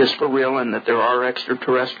is for real and that there are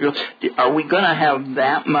extraterrestrials, are we going to have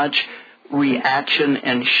that much reaction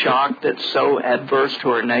and shock that's so adverse to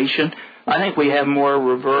our nation? I think we have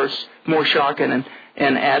more shock and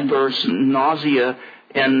adverse nausea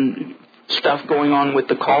and stuff going on with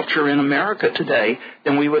the culture in America today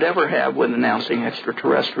than we would ever have with announcing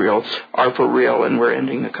extraterrestrials are for real and we're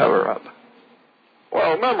ending the cover-up.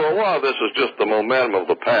 Well, remember, a lot of this is just the momentum of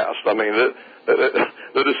the past. I mean,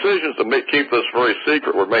 the decisions to keep this very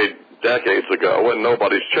secret were made decades ago, and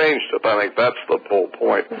nobody's changed it. I think that's the whole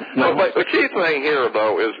point. No. But the key thing here,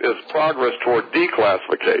 though, is progress toward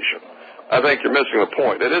declassification. I think you're missing the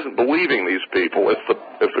point. It isn't believing these people. If the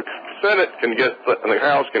Senate can get and the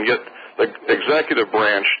House can get the executive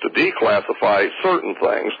branch to declassify certain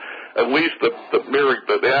things, at least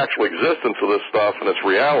the actual existence of this stuff and its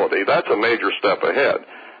reality, that's a major step ahead.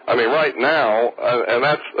 I mean, right now, and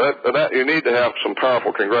that you need to have some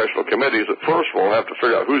powerful congressional committees that first of all have to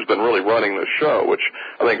figure out who's been really running the show, which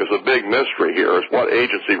I think is a big mystery here, is what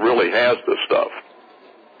agency really has this stuff.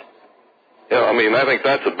 I mean, I think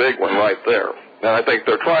that's a big one right there. And I think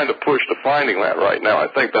they're trying to push to finding that right now. I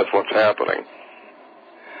think that's what's happening.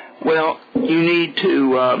 Well, you need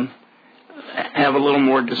to have a little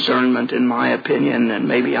more discernment, in my opinion, and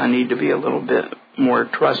maybe I need to be a little bit more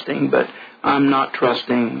trusting, but I'm not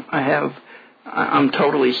trusting. I'm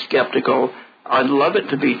totally skeptical. I'd love it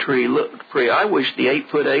to be free. I wish the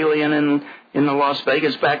 8-foot alien in the Las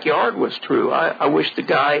Vegas backyard was true. I wish the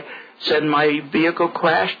guy said my vehicle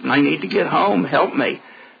crashed and I need to get home. Help me.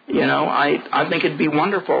 I think it'd be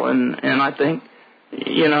wonderful, and I think,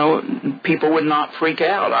 people would not freak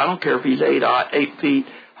out. I don't care if he's 8 feet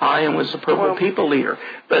high and was the Purple People leader.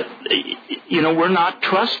 But, we're not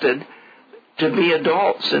trusted to be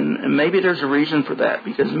adults, and maybe there's a reason for that,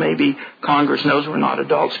 because maybe Congress knows we're not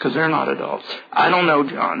adults because they're not adults. I don't know,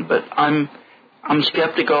 John, but I'm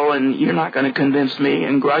skeptical, and you're not going to convince me,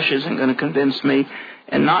 and Grush isn't going to convince me,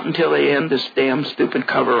 and not until they end this damn stupid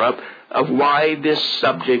cover-up of why this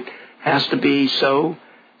subject has to be so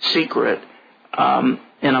secret.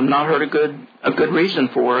 And I've not heard a good reason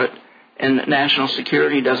for it, and national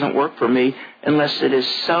security doesn't work for me unless it is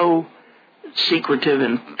so secretive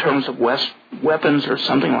in terms of weapons or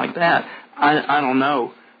something like that. I don't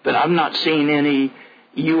know, but I've not seen any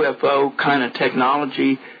UFO kind of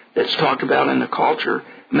technology that's talked about in the culture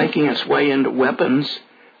making its way into weapons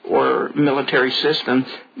or military systems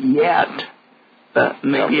yet.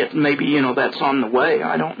 Maybe that's on the way.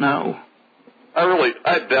 I don't know.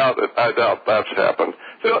 I doubt it. I doubt that's happened.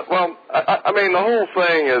 Well, I mean, the whole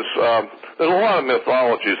thing is there's a lot of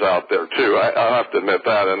mythologies out there too. I have to admit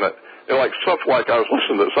that, and that, like stuff like I was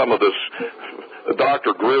listening to some of this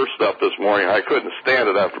Dr. Greer stuff this morning. I couldn't stand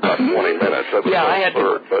it after about 20 minutes.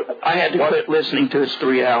 I had to quit listening to his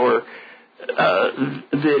 3-hour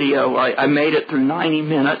video. I made it through 90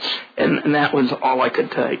 minutes, and that was all I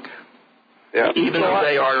could take. Yeah. Even though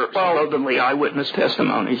they are supposedly eyewitness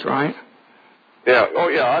testimonies, right? Yeah. Oh,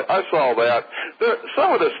 yeah. I saw that.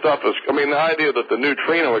 Some of this stuff is, the idea that the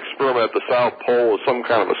neutrino experiment at the South Pole is some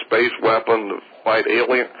kind of a space weapon to fight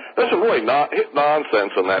alien. There's some really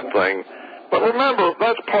nonsense in that thing. But remember,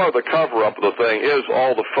 that's part of the cover-up of the thing is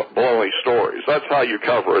all the baloney stories. That's how you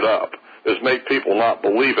cover it up, is make people not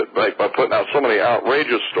believe it by putting out so many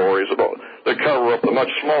outrageous stories that cover up the much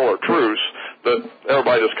smaller truths that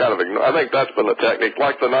everybody just kind of ignores. I think that's been the technique.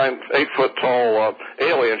 Like the 8-foot-tall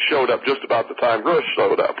alien showed up just about the time Grush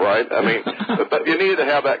showed up, right? You need to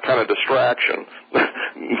have that kind of distraction.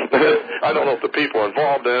 I don't know if the people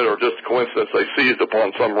involved in it or just coincidence they seized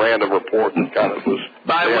upon some random report and kind of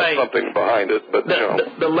had something behind it. But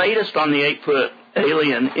the latest on the 8-foot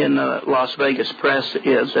alien in the Las Vegas press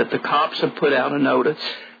is that the cops have put out a notice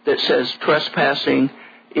that says trespassing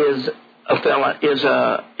is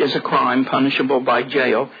a crime punishable by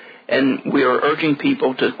jail, and we are urging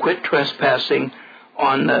people to quit trespassing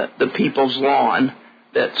on the people's lawn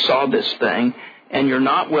that saw this thing, and you're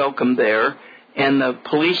not welcome there, and the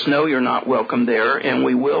police know you're not welcome there, and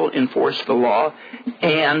we will enforce the law,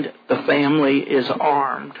 and the family is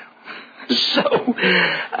armed. So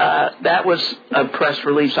that was a press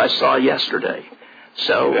release I saw yesterday.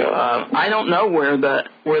 So I don't know where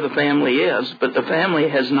the family is, but the family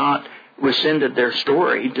has not rescinded their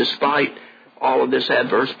story despite all of this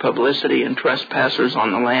adverse publicity and trespassers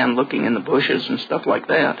on the land looking in the bushes and stuff like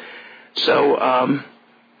that. So,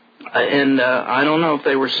 I don't know if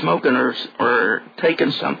they were smoking or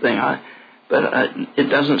taking something, but it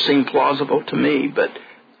doesn't seem plausible to me. But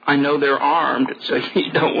I know they're armed, so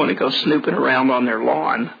you don't want to go snooping around on their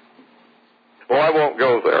lawn. Well, I won't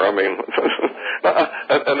go there.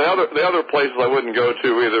 And the other places I wouldn't go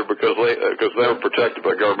to either because they're protected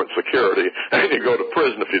by government security, and you go to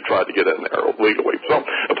prison if you tried to get in there legally. So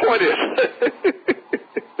the point is,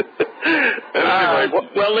 anyway,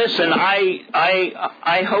 well, listen,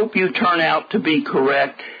 I hope you turn out to be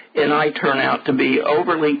correct, and I turn out to be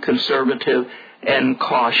overly conservative and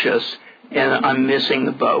cautious, and I'm missing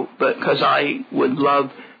the boat. But because I would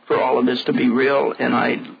love for all of this to be real, and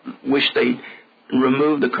I wish they'd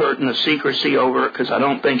remove the curtain of secrecy over it, because I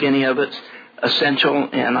don't think any of it's essential,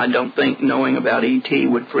 and I don't think knowing about E.T.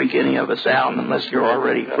 would freak any of us out unless you're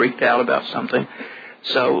already freaked out about something.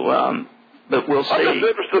 So, but we'll see. I'm just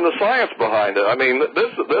interested in the science behind it. I mean,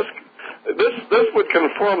 this would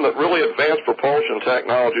confirm that really advanced propulsion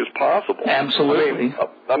technology is possible. Absolutely.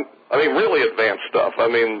 I mean, really advanced stuff. I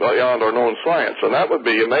mean, beyond our known science, and that would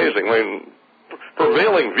be amazing. I mean,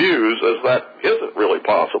 prevailing views is that isn't really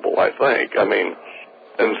possible, I think. I mean,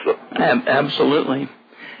 and so, absolutely.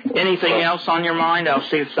 Anything else on your mind? I'll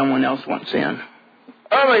see if someone else wants in.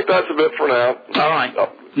 I think that's a bit for now. All right.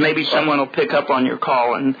 Maybe someone will pick up on your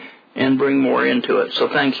call and bring more into it. So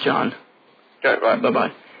thanks, John. Okay, bye.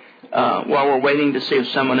 Bye-bye. While we're waiting to see if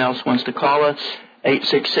someone else wants to call us,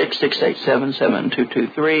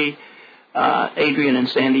 866-687-7223. Adrian in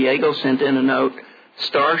San Diego sent in a note.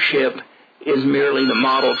 Starship is merely the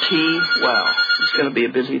Model T. Wow, it's going to be a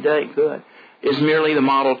busy day. Good. Is merely the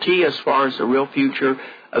Model T as far as the real future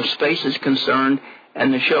of space is concerned,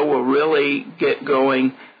 and the show will really get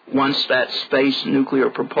going once that space nuclear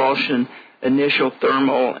propulsion, initial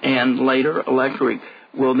thermal and later electric,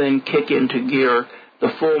 will then kick into gear the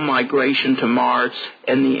full migration to Mars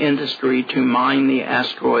and the industry to mine the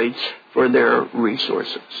asteroids for their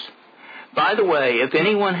resources. By the way, if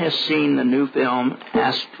anyone has seen the new film,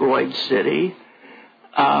 Asteroid City,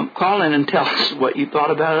 call in and tell us what you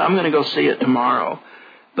thought about it. I'm going to go see it tomorrow.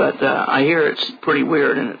 But I hear it's pretty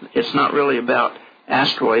weird, and it's not really about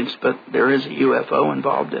asteroids, but there is a UFO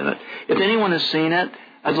involved in it. If anyone has seen it,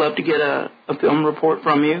 I'd love to get a film report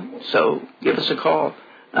from you, so give us a call.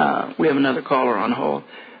 We have another caller on hold.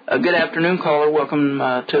 Good afternoon, caller. Welcome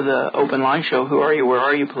to the Open Line Show. Who are you? Where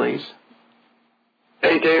are you, please?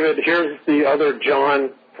 Hey, David. Here's the other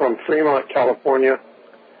John from Fremont, California.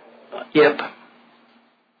 Yep.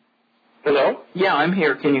 Hello? Yeah, I'm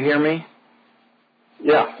here. Can you hear me?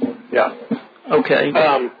 Yeah. Okay.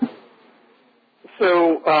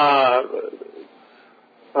 So,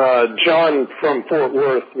 John from Fort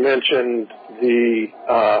Worth mentioned the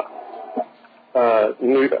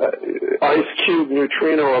Ice Cube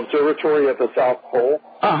Neutrino Observatory at the South Pole,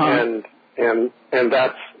 and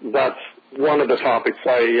that's one of the topics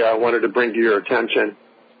I wanted to bring to your attention.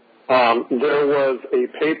 There was a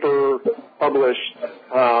paper published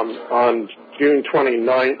on June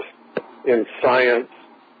 29th in Science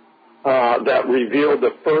that revealed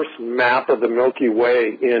the first map of the Milky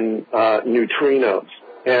Way in neutrinos.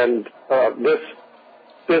 And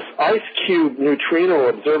this Ice Cube Neutrino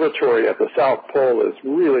Observatory at the South Pole is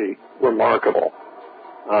really remarkable,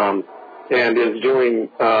 and is doing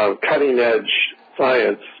cutting-edge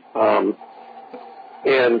science.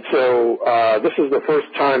 And so this is the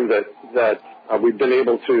first time that we've been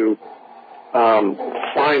able to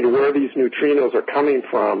find where these neutrinos are coming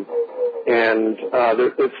from, and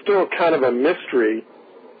it's still kind of a mystery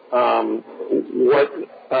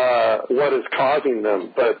what is causing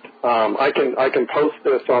them. But I can post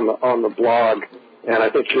this on the blog, and I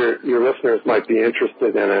think your listeners might be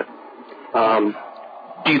interested in it.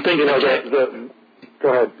 Do you think go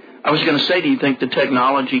ahead. I was going to say, do you think the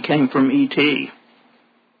technology came from E.T.?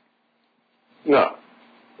 No.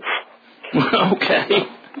 Okay.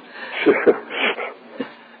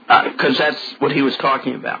 Because that's what he was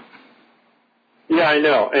talking about. Yeah, I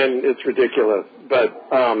know, and it's ridiculous. But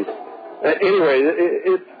anyway,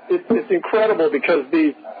 it's incredible because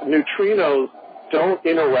these neutrinos don't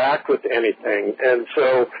interact with anything, and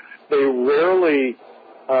so they rarely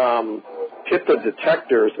hit the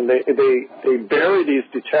detectors, and they bury these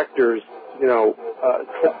detectors,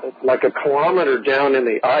 like a kilometer down in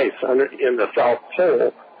the ice in the South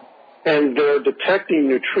Pole, and they're detecting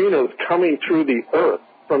neutrinos coming through the Earth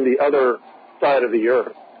from the other side of the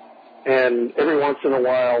Earth. And every once in a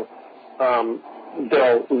while,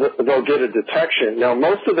 they'll get a detection. Now,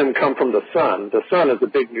 most of them come from the sun. The sun is a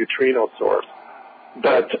big neutrino source.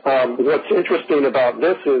 But what's interesting about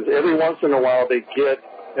this is every once in a while they get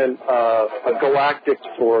a galactic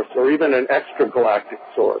source or even an extragalactic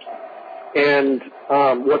source. And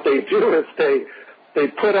what they do is they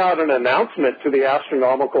put out an announcement to the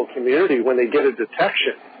astronomical community when they get a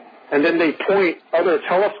detection. And then they point other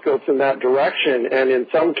telescopes in that direction, and in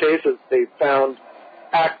some cases they found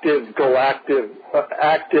active galactic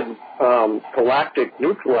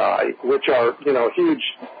nuclei, which are, huge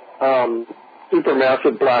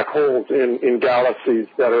supermassive black holes in galaxies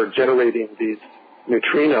that are generating these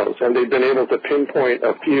neutrinos, and they've been able to pinpoint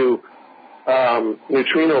a few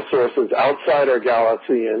neutrino sources outside our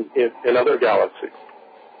galaxy and in other galaxies.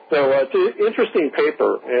 So it's an interesting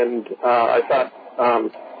paper, and I thought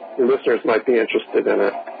the listeners might be interested in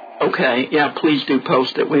it. Okay, yeah, please do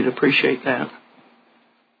post it. We'd appreciate that.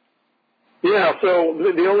 Yeah, so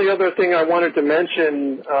the only other thing I wanted to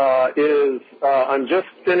mention is I'm just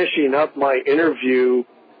finishing up my interview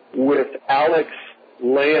with Alex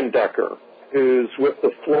Leyendecker, who's with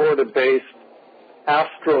the Florida-based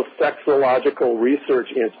Astrosexological Research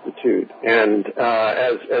Institute. And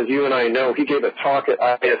as you and I know, he gave a talk at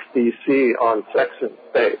ISDC on sex and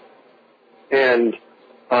space. And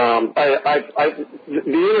the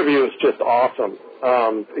interview is just awesome.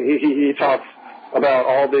 He talks about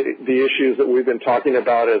all the issues that we've been talking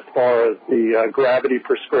about as far as the gravity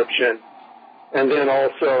prescription. And then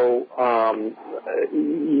also,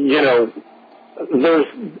 there's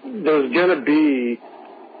going to be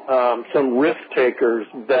some risk takers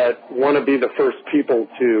that want to be the first people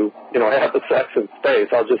to, have the sex in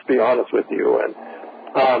space. I'll just be honest with you. And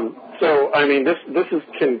so, I mean, this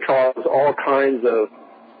can cause all kinds of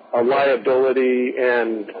liability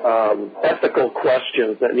and ethical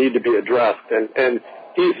questions that need to be addressed. And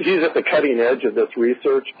he's at the cutting edge of this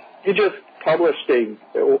research. He just published a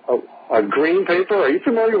green paper. Are you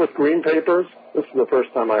familiar with green papers? This is the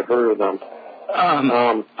first time I've heard of them.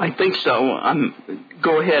 I think so.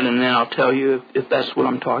 Go ahead, and then I'll tell you if that's what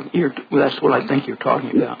I'm talking. That's what I think you're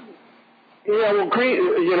talking about. Yeah, well, green.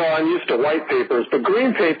 I'm used to white papers, but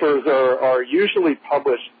green papers are usually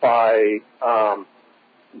published by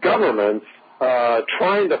governments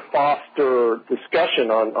trying to foster discussion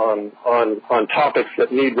on topics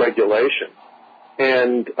that need regulation.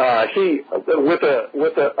 And he, with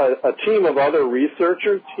a team of other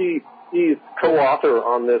researchers, he's co-author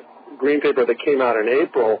on this green paper that came out in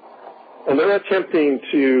April, and they're attempting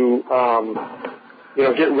to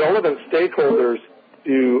get relevant stakeholders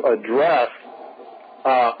to address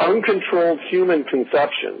uncontrolled human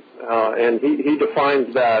conception, and he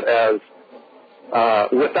defines that as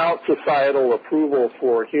without societal approval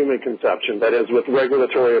for human conception, that is, with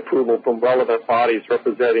regulatory approval from relevant bodies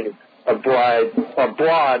representing a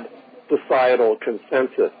broad societal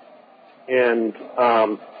consensus. And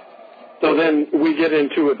so then we get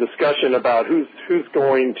into a discussion about who's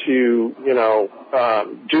going to,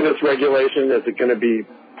 do this regulation. Is it going to be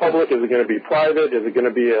public? Is it going to be private? Is it going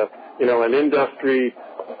to be an industry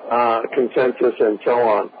consensus, and so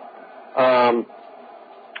on?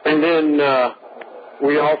 And then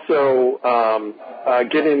we also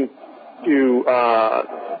get into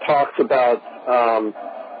talks about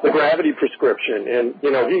the gravity prescription, and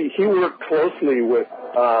he worked closely with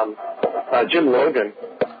Jim Logan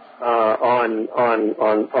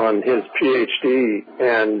on his PhD,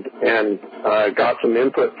 and got some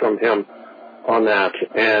input from him on that.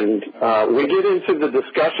 And we get into the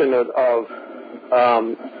discussion of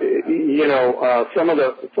some of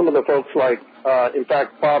the folks like, in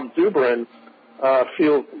fact, Bob Zubrin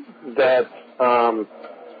feels that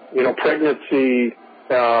pregnancy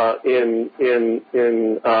in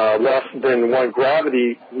less than 1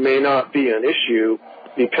 gravity may not be an issue,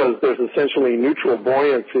 because there's essentially neutral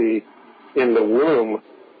buoyancy in the womb,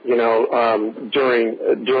 during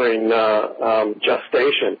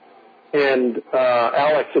gestation, and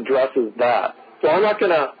Alex addresses that. So I'm not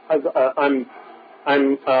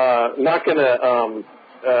gonna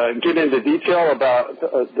get into detail about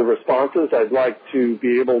the responses. I'd like to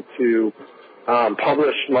be able to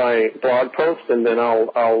publish my blog post, and then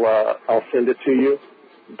I'll send it to you.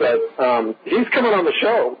 But he's coming on the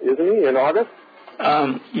show, isn't he, in August?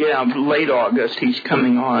 Yeah, late August. He's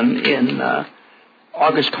coming on in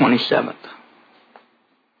August 27th.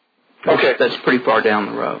 Okay. That's pretty far down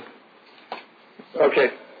the road.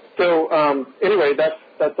 Okay. So anyway,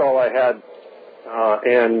 that's all I had.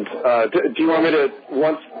 And do you want me to,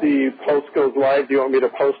 once the post goes live, do you want me to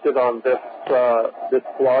post it on this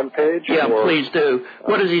blog page? Yeah, please do.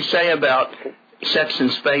 What does he say about sex in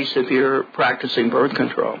space if you're practicing birth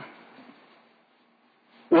control?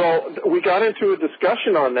 Well, we got into a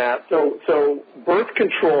discussion on that. So birth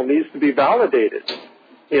control needs to be validated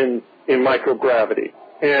in microgravity,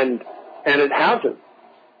 and it hasn't.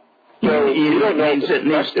 So you don't know if it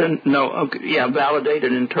needs to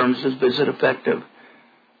validated in terms of is it effective?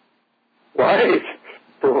 Right.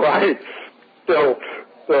 So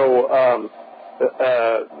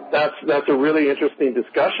that's a really interesting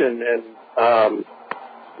discussion, and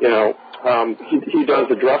he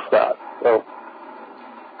does address that. So.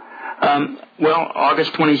 Well,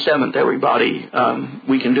 August 27th, everybody,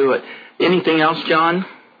 we can do it. Anything else, John?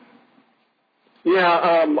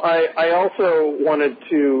 Yeah, I also wanted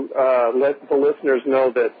to let the listeners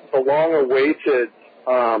know that the long-awaited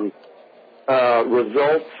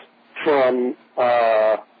results from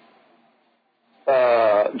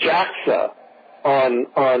JAXA on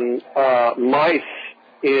mice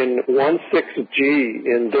in 1,6G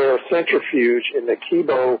in their centrifuge in the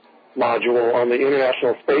Kibo module on the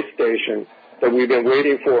International Space Station that we've been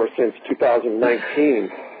waiting for since 2019.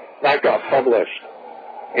 That got published.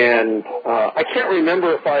 And I can't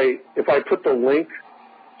remember if I put the link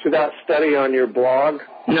to that study on your blog.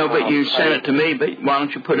 No, but you sent it to me, but why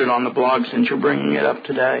don't you put it on the blog since you're bringing it up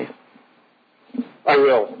today? I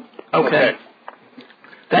will. Okay.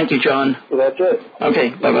 Thank you, John. So that's it.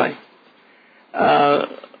 Okay, bye-bye.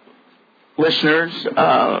 Listeners,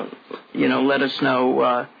 let us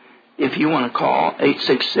know if you want to call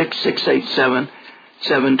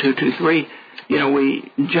 866-687-7223. We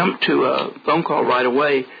jumped to a phone call right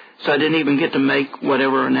away, so I didn't even get to make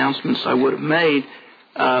whatever announcements I would have made.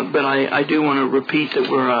 But I do want to repeat that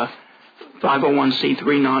we're a 501c3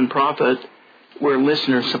 nonprofit. We're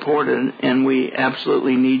listener-supported, and we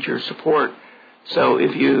absolutely need your support. So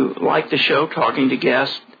if you like the show, talking to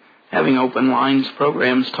guests, having open lines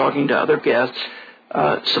programs, talking to other guests,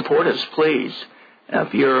 support us, please.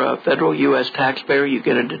 If you're a federal U.S. taxpayer, you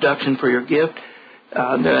get a deduction for your gift.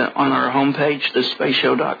 On our homepage,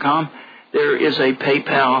 thespaceshow.com, there is a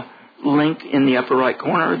PayPal link in the upper right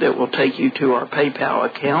corner that will take you to our PayPal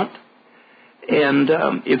account. And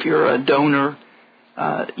if you're a donor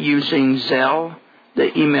using Zelle,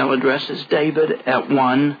 the email address is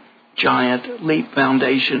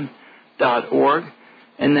david@onegiantleapfoundation.org.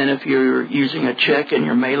 And then if you're using a check and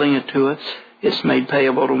you're mailing it to us, it's made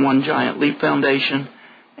payable to One Giant Leap Foundation,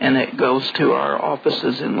 and it goes to our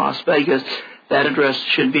offices in Las Vegas. That address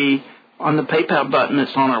should be on the PayPal button.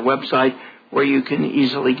 It's on our website, where you can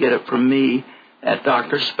easily get it from me at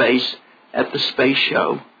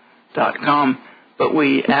drspace@thespaceshow.com. But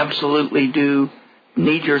we absolutely do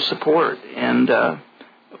need your support, and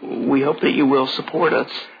we hope that you will support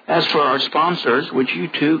us. As for our sponsors, which you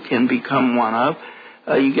too can become one of,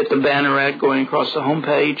 you get the banner ad going across the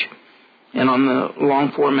homepage, and on the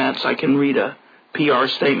long formats I can read a PR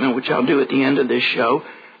statement, which I'll do at the end of this show.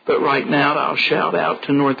 But right now I'll shout out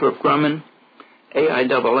to Northrop Grumman,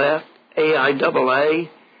 AIAA,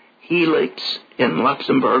 Helix in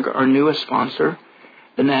Luxembourg, our newest sponsor,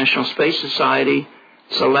 the National Space Society,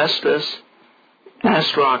 Celestis,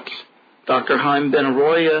 Astrox, Dr. Chaim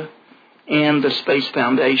Ben-Arroya, and the Space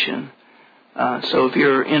Foundation. So if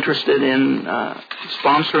you're interested in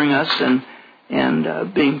sponsoring us and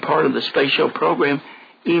being part of the Space Show program,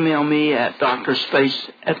 email me at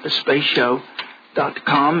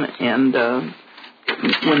drspace@thespaceshow.com, and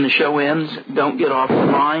when the show ends, don't get off the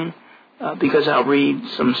line because I'll read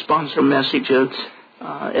some sponsor messages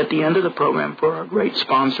at the end of the program for our great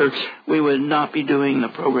sponsors. We would not be doing the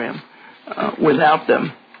program without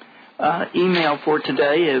them. Email for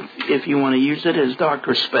today, if you want to use it, is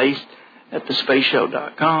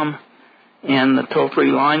drspace@thespaceshow.com, and the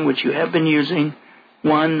toll-free line, which you have been using,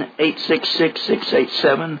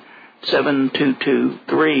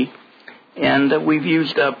 1-866-687-7223. And we've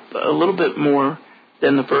used up a little bit more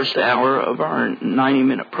than the first hour of our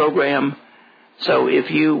 90-minute program. So if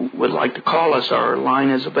you would like to call us, our line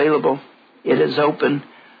is available. It is open.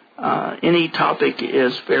 Any topic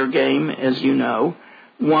is fair game, as you know.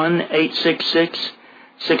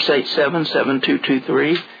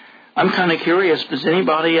 1-866-687-7223. I'm kind of curious, does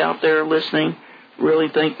anybody out there listening really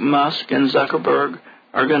think Musk and Zuckerberg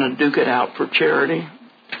are going to duke it out for charity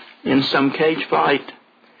in some cage fight?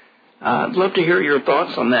 I'd love to hear your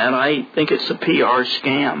thoughts on that. I think it's a PR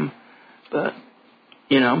scam, but,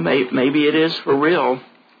 maybe it is for real.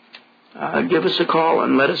 Give us a call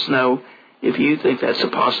and let us know if you think that's a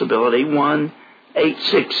possibility.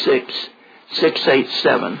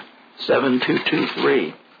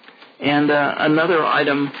 1-866-687-7223. And another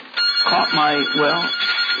item caught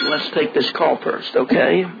let's take this call first,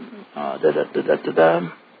 okay?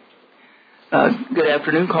 Good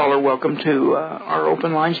afternoon, caller. Welcome to our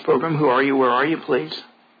Open Lines program. Who are you? Where are you, please?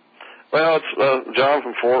 Well, it's John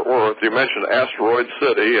from Fort Worth. You mentioned Asteroid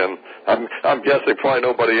City, and I'm guessing probably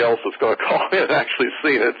nobody else is going to call in and actually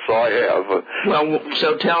seen it, so I have. Well,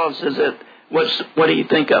 so tell us, what do you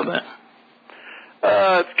think of it?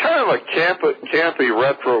 It's kind of a campy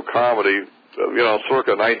retro comedy,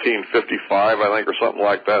 circa 1955, I think, or something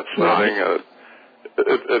like that setting. Right.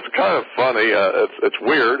 It's kind of funny. It's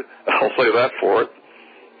weird. I'll say that for it.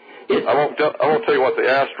 I won't tell you what the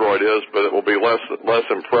asteroid is, but it will be less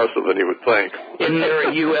impressive than you would think. Isn't there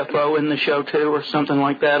a UFO in the show too, or something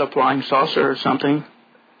like that, a flying saucer or something?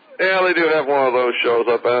 Yeah, they do have one of those shows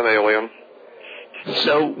up, and an alien.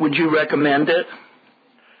 So, would you recommend it?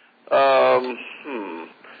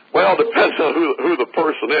 Well, it depends on who the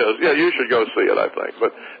person is. Yeah, you should go see it, I think.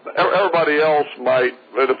 But everybody else might.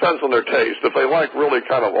 It depends on their taste. If they like really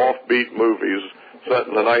kind of offbeat movies set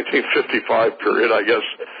in the 1955 period, I guess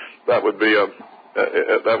that would be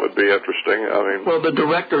interesting. I mean, well, the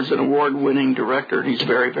director's an award-winning director. He's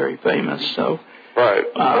very, very famous. So, right.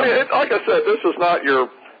 I mean, like I said, this is not your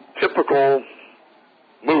typical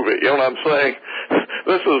movie. You know what I'm saying?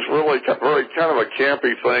 This is really very kind of a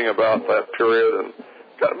campy thing about that period, and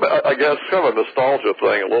I guess kind of a nostalgia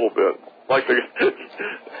thing a little bit. Like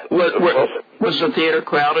was the theater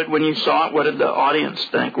crowded when you saw it? What did the audience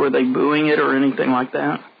think? Were they booing it or anything like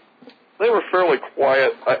that? They were fairly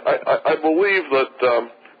quiet. I believe that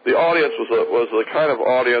the audience was the kind of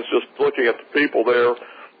audience, just looking at the people there,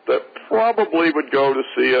 that probably would go to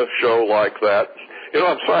see a show like that. You know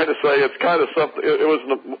what I'm trying to say? It's kind of something. It was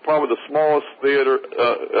probably the smallest theater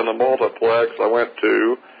in the multiplex I went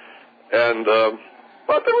to, and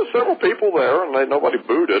but there were several people there, and nobody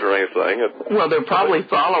booed it or anything. Well, they're probably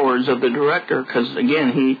followers of the director, because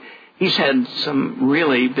again, he's had some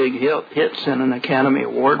really big hits and an Academy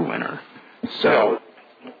Award winner. So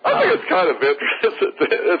I think it's kind of interesting.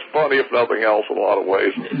 It's funny, if nothing else, in a lot of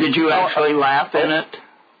ways. Did you actually laugh in it?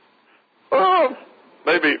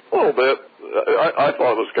 Maybe a little bit. I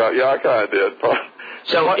thought it was kind. Yeah, I kind of did.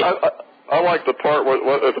 So I like the part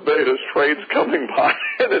where his train's coming by,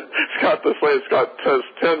 and it's got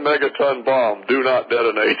 10 megaton bomb. Do not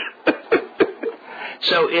detonate.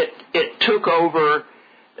 So it took over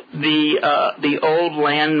the old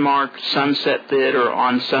landmark Sunset Theater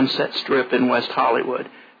on Sunset Strip in West Hollywood,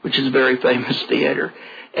 which is a very famous theater,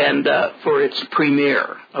 and for its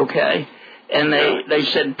premiere. Okay. And they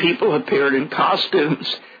said people appeared in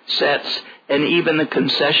costumes, sets, and even the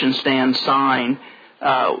concession stand sign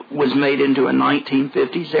was made into a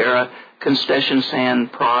 1950s era concession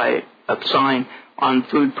stand sign on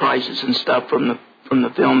food prices and stuff from the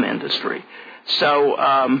film industry. So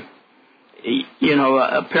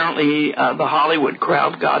apparently the Hollywood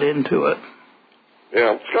crowd got into it.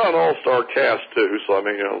 Yeah, it's got an all-star cast too. So I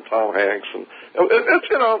mean, Tom Hanks and it's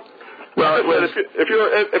Well,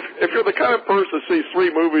 if you're the kind of person that sees 3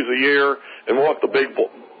 movies a year and want the big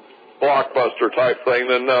blockbuster type thing,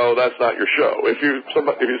 then no, that's not your show. If you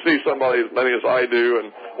see somebody as many as I do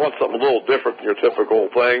and want something a little different than your typical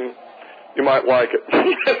thing, you might like it.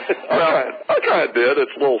 I kind of did.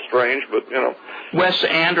 It's a little strange, but Wes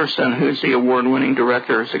Anderson, who's the award-winning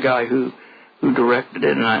director, is the guy who directed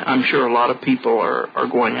it, and I'm sure a lot of people are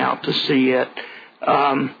going out to see it.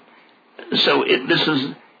 So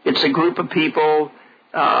it's a group of people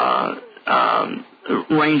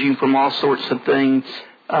ranging from all sorts of things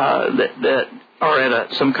that are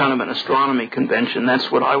at some kind of an astronomy convention. That's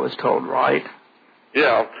what I was told, right?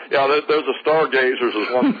 Yeah. There's the stargazers is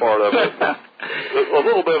one part of it. A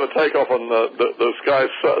little bit of a takeoff on those guys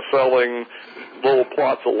selling little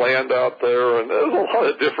plots of land out there, and there's a lot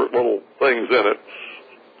of different little things in it.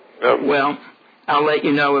 Well, I'll let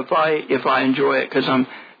you know if I enjoy it, because I'm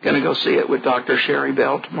going to go see it with Dr. Sherry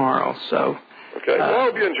Bell tomorrow. So. Okay. Well, I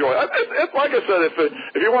hope you enjoy it. Like I said,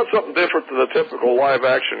 if you want something different than the typical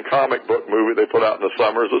live-action comic book movie they put out in the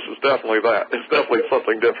summers, this is definitely that. It's definitely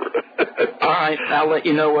something different. All right. I'll let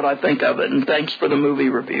you know what I think of it, and thanks for the movie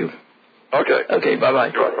review. Okay. Okay,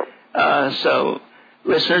 bye-bye. You're welcome. So,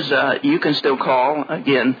 listeners, you can still call.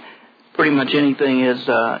 Again, pretty much anything is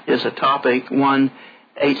a topic.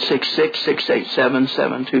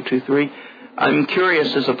 1-866-687-7223. I'm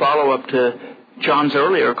curious, as a follow-up to John's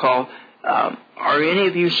earlier call, are any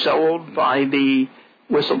of you sold by the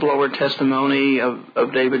whistleblower testimony of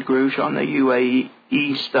David Grush on the UAP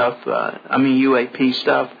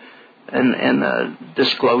stuff, and the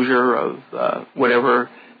disclosure of whatever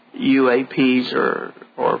UAPs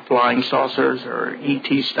or flying saucers or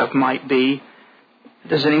ET stuff might be?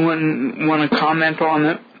 Does anyone want to comment on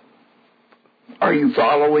it? Are you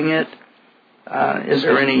following it? Is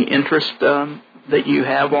there any interest that you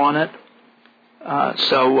have on it?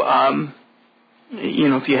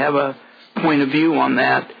 If you have a point of view on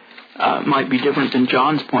that, it might be different than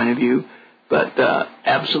John's point of view, but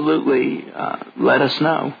absolutely let us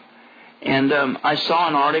know. And I saw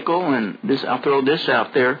an article, and I'll throw this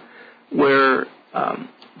out there, where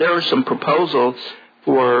there are some proposals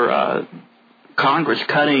for Congress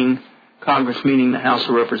meaning the House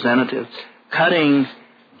of Representatives, cutting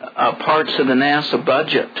parts of the NASA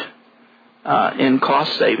budget in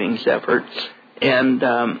cost savings efforts, and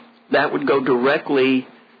that would go directly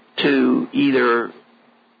to either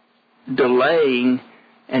delaying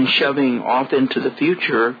and shoving off into the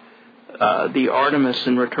future the Artemis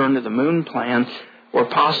and Return to the Moon plans, or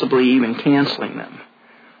possibly even canceling them.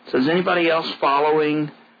 So is anybody else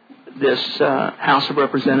following this House of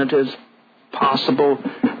Representatives possible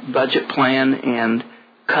budget plan and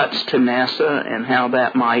cuts to NASA and how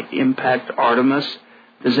that might impact Artemis?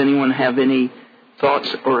 Does anyone have any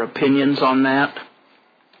thoughts or opinions on that?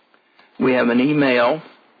 We have an email.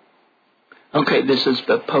 Okay, this is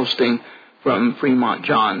the posting from Fremont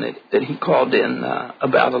John that he called in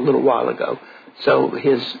about a little while ago. So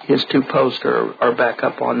his two posts are back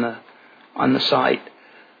up on the site.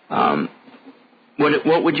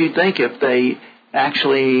 What would you think if they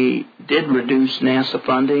actually did reduce NASA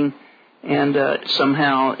funding and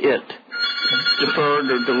somehow it deferred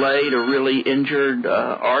or delayed or really injured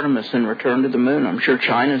Artemis and Return to the Moon? I'm sure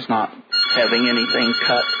China's not having anything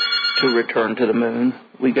cut to Return to the Moon.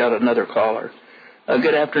 We got another caller.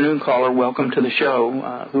 Good afternoon, caller. Welcome to the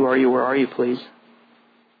show. Who are you? Where are you, please?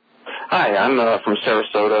 Hi, I'm from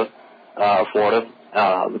Sarasota, Florida.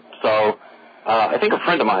 I think a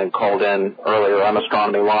friend of mine called in earlier on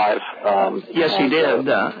Astronomy Live. Yes, he did.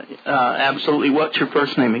 Absolutely. What's your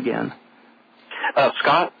first name again?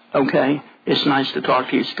 Scott. Okay. It's nice to talk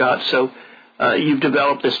to you, Scott. So you've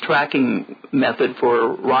developed this tracking method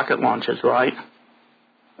for rocket launches, right?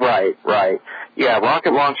 Right. Yeah,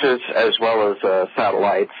 rocket launches as well as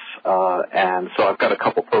satellites. And so I've got a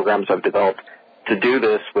couple programs I've developed to do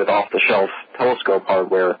this with off-the-shelf telescope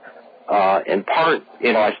hardware. In part,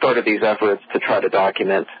 I started these efforts to try to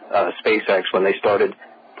document SpaceX when they started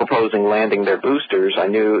proposing landing their boosters. I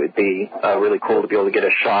knew it'd be really cool to be able to get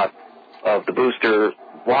a shot of the booster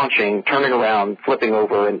launching, turning around, flipping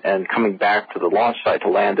over, and coming back to the launch site to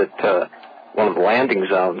land at one of the landing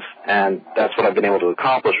zones. And that's what I've been able to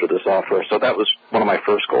accomplish with this software. So that was one of my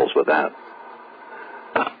first goals with that.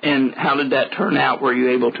 And how did that turn out? Were you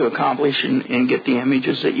able to accomplish and get the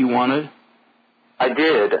images that you wanted? I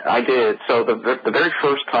did. So the very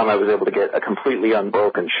first time I was able to get a completely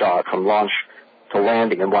unbroken shot from launch to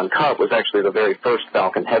landing in one cut was actually the very first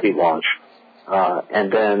Falcon Heavy launch.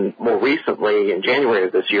 And then more recently, in January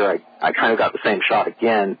of this year, I kind of got the same shot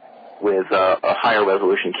again with a higher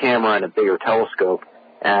resolution camera and a bigger telescope.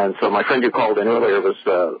 And so my friend who called in earlier was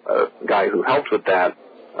a guy who helped with that,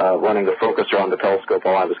 running the focuser on the telescope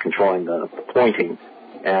while I was controlling the pointing.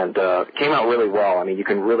 And it came out really well. I mean, you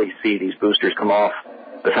can really see these boosters come off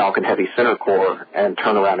the Falcon Heavy center core and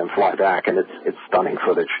turn around and fly back, and it's stunning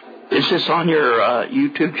footage. Is this on your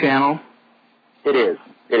YouTube channel? It is.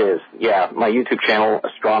 Yeah, my YouTube channel,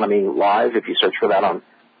 Astronomy Live. If you search for that on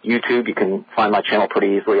YouTube, you can find my channel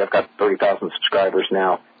pretty easily. I've got 30,000 subscribers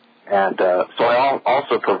now. And so I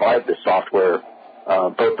also provide this software.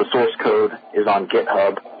 Both the source code is on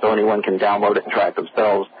GitHub, so anyone can download it and try it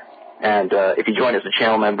themselves. And if you join as a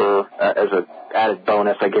channel member, as an added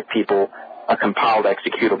bonus, I give people a compiled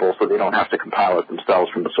executable so they don't have to compile it themselves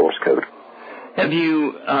from the source code. Have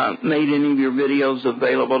you made any of your videos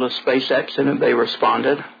available to SpaceX, and have they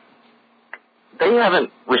responded? They haven't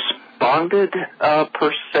responded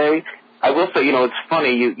per se. I will say, it's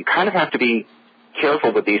funny. You kind of have to be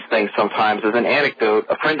careful with these things sometimes. As an anecdote,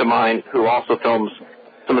 a friend of mine who also films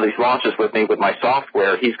some of these launches with me with my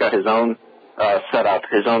software, he's got his own setup,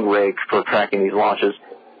 his own rig for tracking these launches.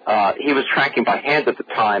 He was tracking by hand at the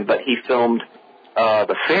time, but he filmed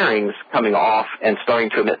the fairings coming off and starting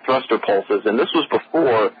to emit thruster pulses. And this was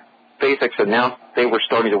before SpaceX announced they were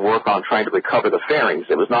starting to work on trying to recover the fairings.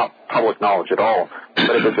 It was not public knowledge at all.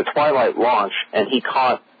 But it was a twilight launch, and he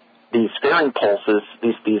caught these fairing pulses,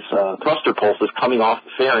 these thruster pulses coming off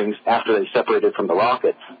the fairings after they separated from the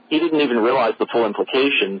rocket. He didn't even realize the full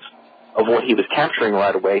implications of what he was capturing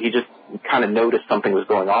right away. He just kind of noticed something was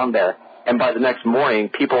going on there. And by the next morning,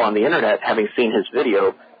 people on the Internet, having seen his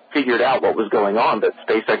video, figured out what was going on, that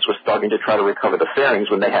SpaceX was starting to try to recover the fairings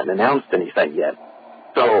when they hadn't announced anything yet.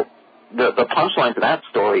 So the punchline to that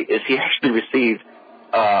story is he actually received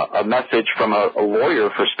a message from a lawyer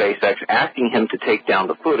for SpaceX asking him to take down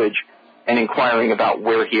the footage and inquiring about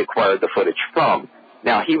where he acquired the footage from.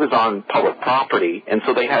 Now, he was on public property, and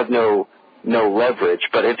so they had no leverage.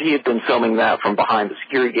 But if he had been filming that from behind the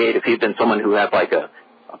security gate, if he had been someone who had like a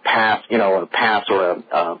pass or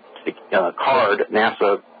a card,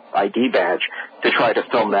 NASA ID badge, to try to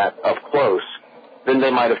film that up close, then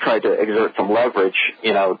they might have tried to exert some leverage,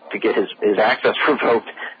 to get his access revoked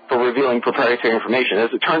for revealing proprietary information. As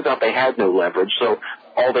it turns out, they had no leverage, so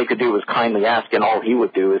all they could do was kindly ask, and all he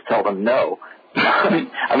would do is tell them no.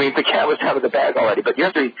 I mean, the cat was out of the bag already. But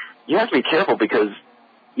you you have to be careful because,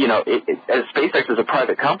 you know, as SpaceX is a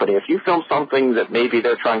private company, if you film something that maybe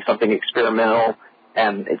they're trying something experimental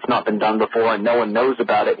and it's not been done before and no one knows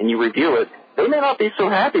about it and you review it, they may not be so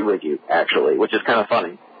happy with you, actually, which is kind of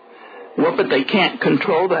funny. Well, but they can't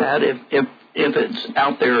control that if it's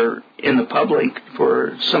out there in the public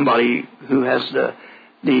for somebody who has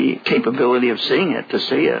the capability of seeing it to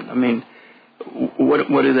see it. I mean,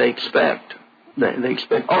 what do they expect? They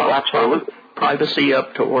expect privacy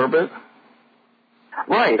up to orbit?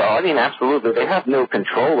 Right. Oh, I mean, absolutely. They have no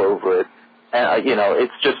control over it. You know,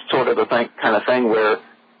 it's just sort of the kind of thing where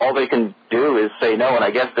all they can do is say no, and I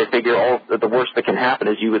guess they figure the worst that can happen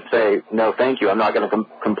is you would say, no, thank you, I'm not going to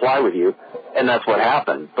comply with you, and that's what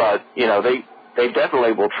happened. But, you know, they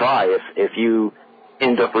definitely will try if you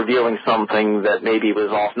end up revealing something that maybe was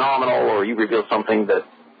off nominal or you reveal something that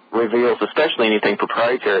reveals especially anything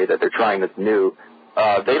proprietary that they're trying that's new.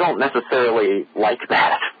 They don't necessarily like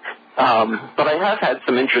that. But I have had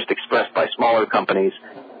some interest expressed by smaller companies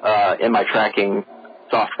in my tracking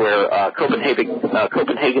software.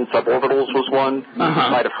 Copenhagen Suborbitals was one. You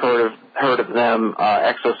might have heard of them.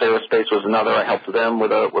 Exos Aerospace was another. I helped them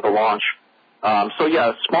with a launch. So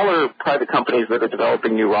yeah, smaller private companies that are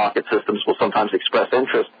developing new rocket systems will sometimes express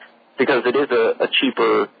interest because it is a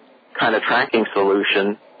cheaper kind of tracking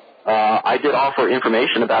solution. I did offer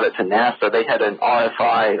information about it to NASA. They had an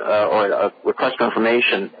RFI or a request for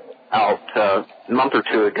information out a month or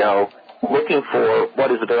two ago looking for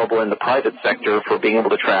what is available in the private sector for being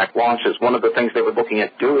able to track launches. One of the things they were looking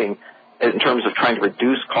at doing in terms of trying to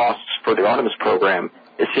reduce costs for the Artemis program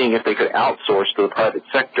is seeing if they could outsource to the private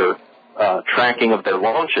sector tracking of their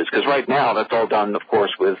launches, because right now that's all done, of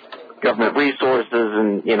course, with government resources,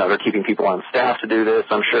 and, you know, they're keeping people on staff to do this,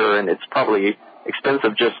 I'm sure, and it's probably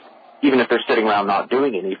expensive just even if they're sitting around not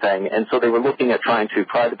doing anything. And so they were looking at trying to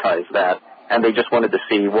privatize that, and they just wanted to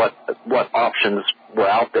see what options were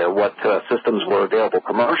out there, what systems were available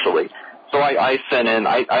commercially. So I sent in,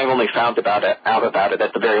 I only found out about it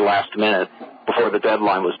at the very last minute before the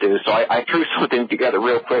deadline was due. So I threw something together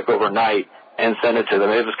real quick overnight and sent it to them.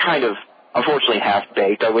 It was kind of, unfortunately,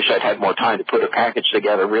 half-baked. I wish I'd had more time to put a package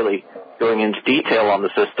together, really going into detail on the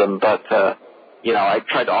system, but, you know, I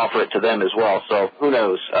tried to offer it to them as well. So who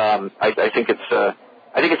knows? I think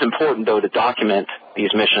it's important, though, to document these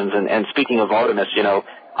missions. And speaking of Artemis, you know,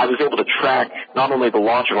 I was able to track not only the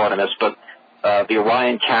launch of Artemis, but the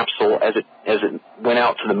Orion capsule as it went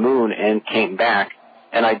out to the moon and came back.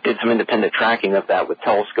 And I did some independent tracking of that with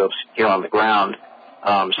telescopes here on the ground.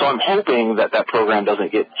 So I'm hoping that program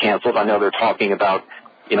doesn't get canceled. I know they're talking about,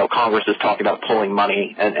 you know, Congress is talking about pulling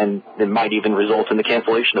money, and it might even result in the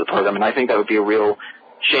cancellation of the program. And I think that would be a real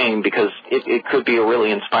shame because it could be a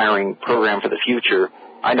really inspiring program for the future.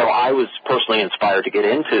 I know I was personally inspired to get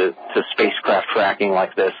into spacecraft tracking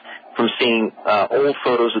like this from seeing old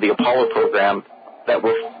photos of the Apollo program that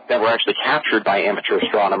were actually captured by amateur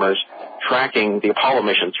astronomers tracking the Apollo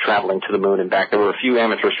missions traveling to the moon and back. There were a few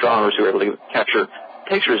amateur astronomers who were able to capture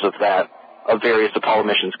pictures of that, of various Apollo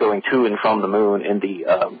missions going to and from the moon in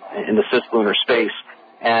the cislunar space.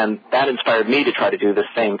 And that inspired me to try to do the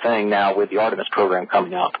same thing now with the Artemis program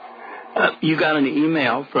coming up. You got an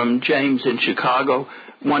email from James in Chicago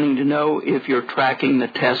wanting to know if you're tracking the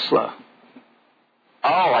Tesla.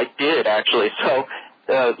 Oh, I did, actually. So,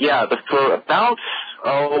 for about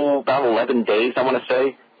 11 days, I want to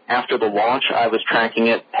say, after the launch, I was tracking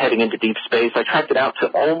it heading into deep space. I tracked it out to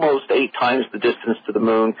almost 8 times the distance to the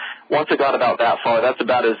moon. Once it got about that far, that's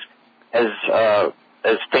about as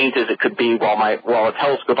faint as it could be while a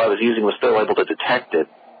telescope I was using was still able to detect it.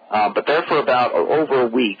 But there for about over a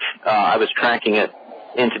week, I was tracking it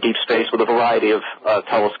into deep space with a variety of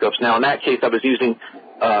telescopes. Now, in that case, I was using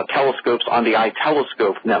telescopes on the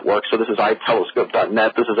iTelescope network. So this is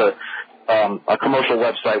iTelescope.net. This is a commercial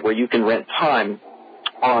website where you can rent time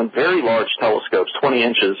on very large telescopes, 20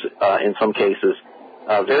 inches in some cases,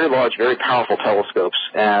 very large, very powerful telescopes,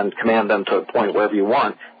 and command them to point wherever you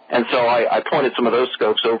want. And so I pointed some of those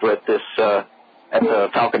scopes over at the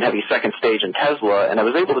Falcon Heavy second stage in Tesla, and I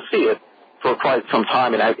was able to see it for quite some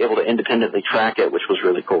time, and I was able to independently track it, which was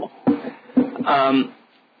really cool.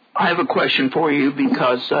 I have a question for you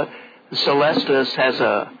because Celestis has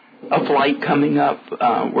a flight coming up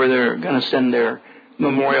where they're going to send their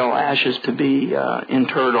memorial ashes to be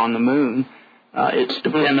interred on the moon. It's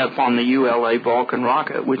dependent upon the ULA Vulcan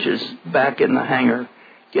rocket, which is back in the hangar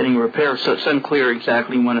getting repaired, so it's unclear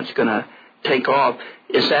exactly when it's going to take off.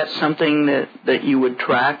 Is that something that you would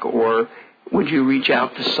track, or would you reach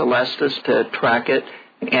out to Celestis to track it,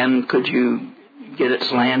 and could you get its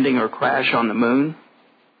landing or crash on the moon?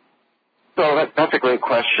 So that's a great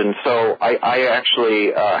question. So I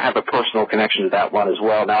actually have a personal connection to that one as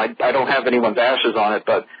well. Now, I don't have anyone's ashes on it,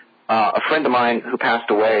 but a friend of mine who passed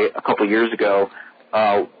away a couple years ago,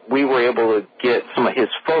 we were able to get some of his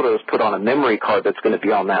photos put on a memory card that's going to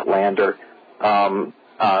be on that lander. And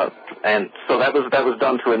so that was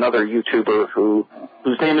done to another YouTuber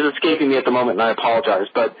whose name is escaping me at the moment, and I apologize.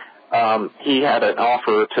 But he had an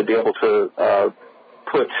offer to be able to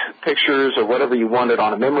put pictures or whatever you wanted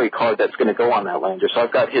on a memory card that's going to go on that lander. So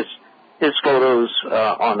I've got his photos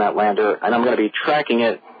on that lander, and I'm going to be tracking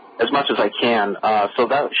it as much as I can. So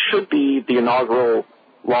that should be the inaugural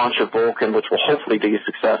launch of Vulcan, which will hopefully be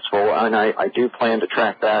successful. And I do plan to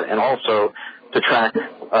track that, and also to track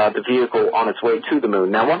the vehicle on its way to the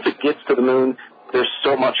moon. Now, once it gets to the moon, there's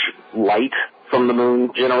so much light from the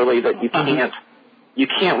moon generally that you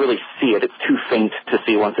can't really see it. It's too faint to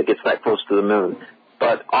see once it gets that close to the moon.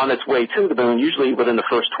 But on its way to the moon, usually within the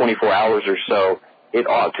first 24 hours or so, it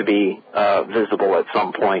ought to be visible at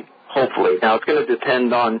some point, hopefully. Now, it's going to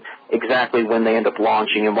depend on exactly when they end up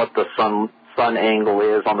launching and what the sun angle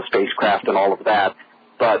is on the spacecraft and all of that.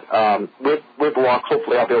 But with luck,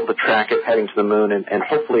 hopefully I'll be able to track it heading to the moon, and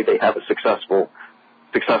hopefully they have a successful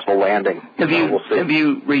landing. Have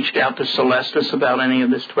you reached out to Celestis about any of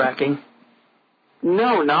this tracking?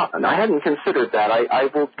 No, I hadn't considered that. I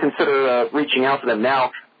will consider reaching out to them.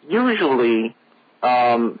 Now, usually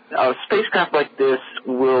a spacecraft like this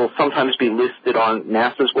will sometimes be listed on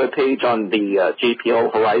NASA's webpage on the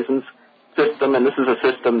JPL Horizons system, and this is a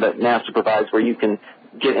system that NASA provides where you can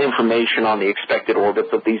get information on the expected orbits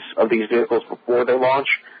of these vehicles before they launch.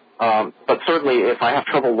 But certainly, if I have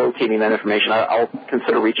trouble locating that information, I'll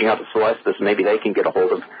consider reaching out to Celestis, and maybe they can get a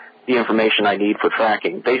hold of the information I need for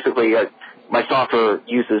tracking. Basically, my software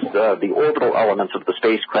uses the orbital elements of the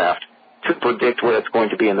spacecraft to predict where it's going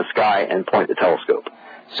to be in the sky and point the telescope.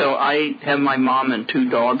 So I have my mom and 2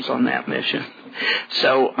 dogs on that mission.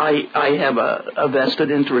 So I have a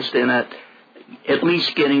vested interest in it, at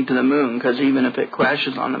least getting to the moon, because even if it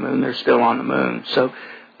crashes on the moon, they're still on the moon. So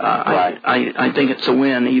right. I think it's a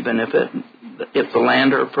win, even if the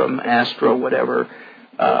lander from Astro whatever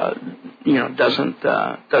doesn't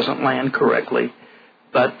land correctly.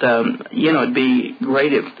 But it'd be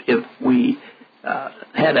great if we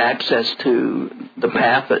had access to the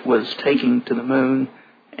path that was taking to the moon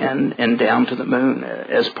and down to the moon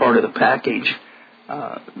as part of the package.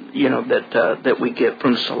 That we get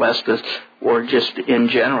from Celestis, or just in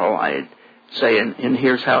general, I'd say, and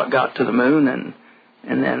here's how it got to the moon, and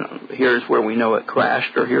then here's where we know it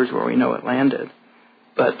crashed, or here's where we know it landed.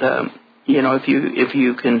 But if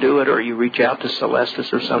you can do it, or you reach out to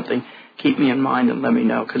Celestis or something, keep me in mind and let me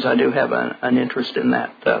know, because I do have an interest in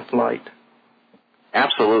that flight.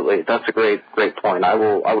 Absolutely, that's a great point. I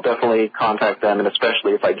will definitely contact them, and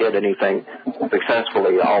especially if I get anything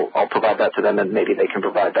successfully, I'll provide that to them, and maybe they can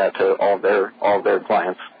provide that to all of their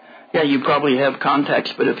clients. Yeah, you probably have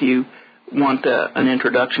contacts, but if you want an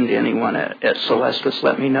introduction to anyone at Celestis,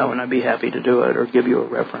 let me know, and I'd be happy to do it or give you a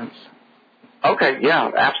reference. Okay, yeah,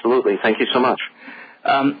 absolutely. Thank you so much.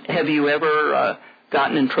 Have you ever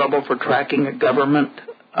gotten in trouble for tracking a government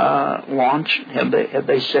launch? Have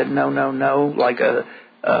they said no, like a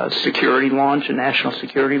security launch, a national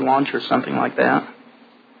security launch, or something like that?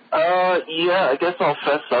 Yeah, I guess I'll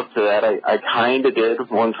fess up to that. I kind of did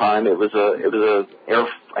one time. I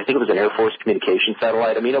think it was an Air Force communication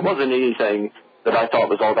satellite. I mean, it wasn't anything that I thought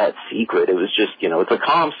was all that secret. It was just, it's a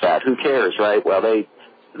ComSat. Who cares, right? Well, they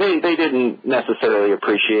didn't necessarily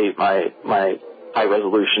appreciate my high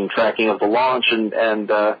resolution tracking of the launch, and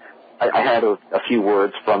I had a few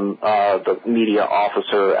words from the media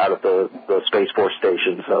officer out of the Space Force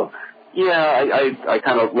station. So, yeah, I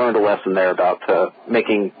kind of learned a lesson there about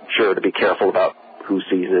making sure to be careful about who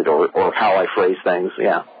sees it or how I phrase things.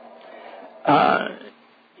 Yeah.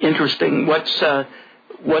 Interesting.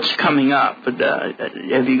 What's coming up?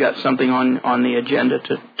 Have you got something on the agenda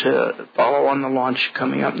to follow on the launch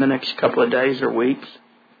coming up in the next couple of days or weeks?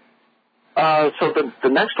 So the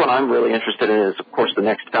next one I'm really interested in is, of course, the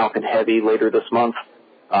next Falcon Heavy later this month.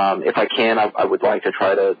 If I can, I would like to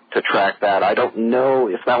try to track that. I don't know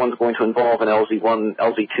if that one's going to involve an LZ-1,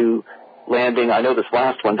 LZ-2 landing. I know this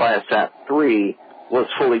last one, Viasat-3, was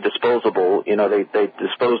fully disposable. They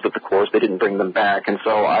disposed of the cores. They didn't bring them back. And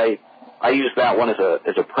so I used that one as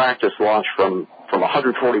a practice launch from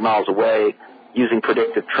 140 miles away using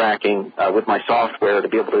predictive tracking with my software to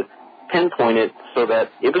be able to pinpoint it so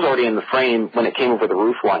that it was already in the frame when it came over the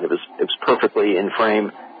roof line. It was perfectly in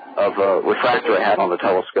frame of a refractor I had on the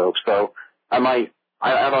telescope. So I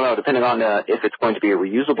don't know, depending on if it's going to be a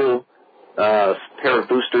reusable pair of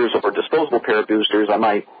boosters or disposable pair of boosters, I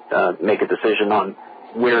might make a decision on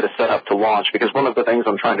where to set up to launch, because one of the things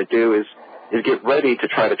I'm trying to do is get ready to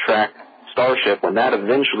try to track Starship. When that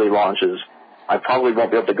eventually launches, I probably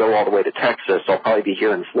won't be able to go all the way to Texas. I'll probably be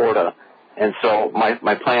here in Florida. And so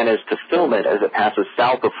my plan is to film it as it passes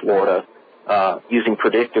south of Florida, using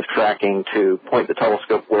predictive tracking to point the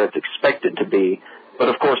telescope where it's expected to be. But,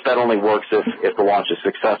 of course, that only works if the launch is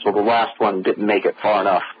successful. The last one didn't make it far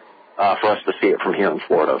enough for us to see it from here in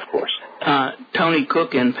Florida, of course. Tony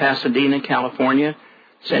Cook in Pasadena, California,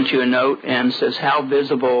 sent you a note and says, how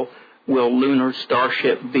visible will lunar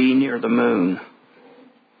Starship be near the moon?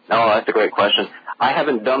 Oh, that's a great question. I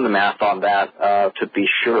haven't done the math on that to be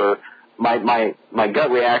sure. My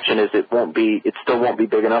gut reaction is it still won't be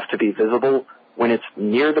big enough to be visible when it's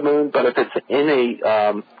near the moon. But if it's in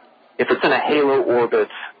a halo orbit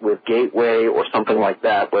with Gateway or something like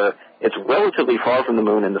that, where it's relatively far from the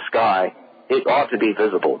moon in the sky, it ought to be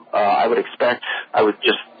visible.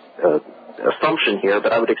 Assumption here,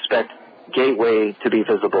 but I would expect Gateway to be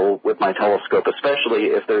visible with my telescope, especially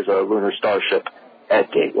if there's a lunar Starship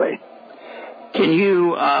at Gateway. Can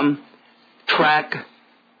you track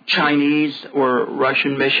Chinese or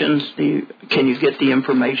Russian missions? Can you get the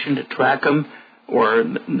information to track them, or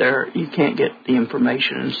you can't get the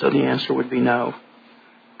information, and so the answer would be no?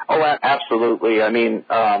 Oh, absolutely. I mean,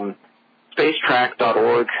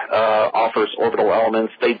 spacetrack.org offers orbital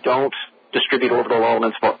elements. They don't distribute orbital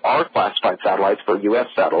elements for our classified satellites, for U.S.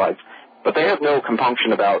 satellites, but they have no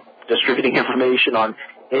compunction about distributing information on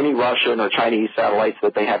any Russian or Chinese satellites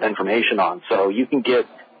that they have information on. So you can get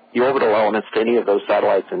the orbital elements to any of those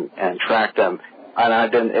satellites and track them.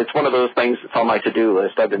 And it's one of those things that's on my to-do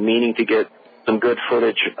list. I've been meaning to get some good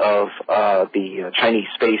footage of the Chinese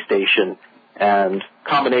space station, and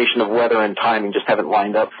combination of weather and timing just haven't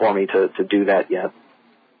lined up for me to do that yet.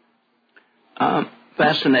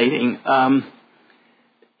 Fascinating.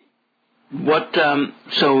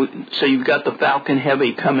 So you've got the Falcon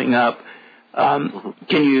Heavy coming up. Can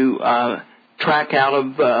you track out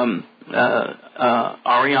of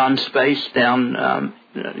Orion space down,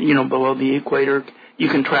 below the equator? You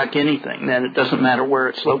can track anything. Then it doesn't matter where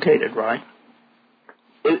it's located, right?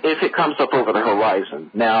 If it comes up over the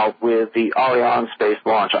horizon. Now, with the Orion space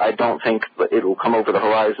launch, I don't think it will come over the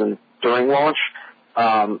horizon during launch,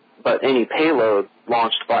 but any payload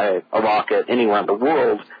launched by a rocket anywhere in the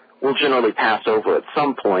world will generally pass over at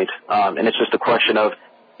some point, and it's just a question of,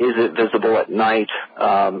 is it visible at night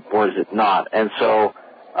or is it not? And so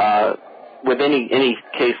with any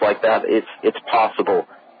case like that, it's possible.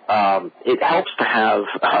 It helps to have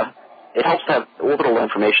orbital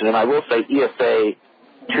information, and I will say ESA,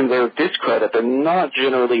 to their discredit, they're not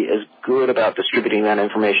generally as good about distributing that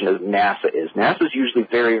information as NASA is. NASA is usually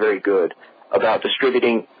very, very good about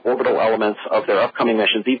distributing orbital elements of their upcoming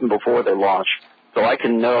missions even before their launch, so I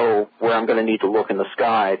can know where I'm going to need to look in the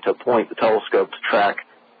sky to point the telescope to track,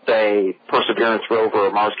 say, Perseverance rover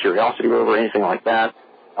or Mars Curiosity rover, anything like that.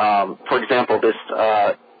 For example, this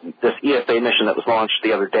ESA mission that was launched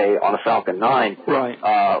the other day on a Falcon 9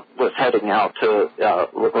 was heading out to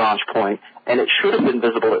Lagrange Point, and it should have been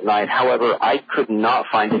visible at night. However, I could not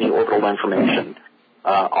find any orbital information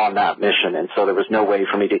on that mission, and so there was no way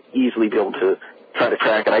for me to easily be able to try to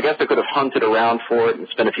track it. I guess I could have hunted around for it and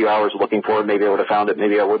spent a few hours looking for it. Maybe I would have found it,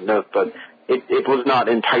 maybe I wouldn't have, but it was not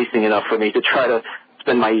enticing enough for me to try to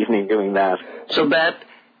spend my evening doing that. So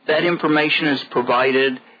that information is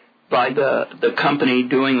provided by the company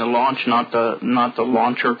doing the launch, not the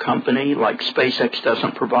launcher company. Like SpaceX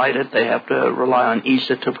doesn't provide it; they have to rely on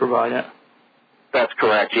ESA to provide it. That's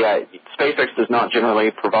correct. Yeah, SpaceX does not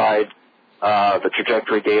generally provide the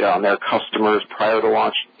trajectory data on their customers prior to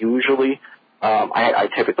launch. Usually, I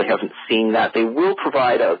typically haven't seen that. They will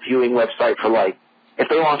provide a viewing website for, like, if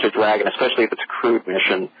they launch a Dragon, especially if it's a crewed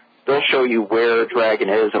mission, they'll show you where Dragon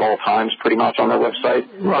is at all times pretty much on their website.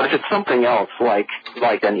 Right. But if it's something else, like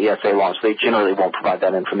an ESA launch, they generally won't provide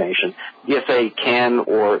that information. ESA can,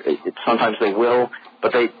 or sometimes they will,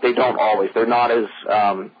 but they don't always. They're not as,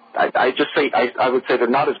 I would say they're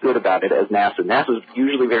not as good about it as NASA. NASA's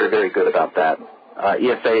usually very, very good about that.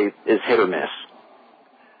 ESA is hit or miss.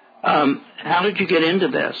 How did you get into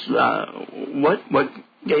this? What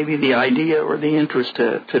gave you the idea or the interest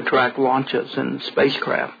to track launches and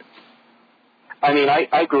spacecraft? I mean,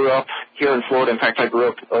 I grew up here in Florida. In fact, I grew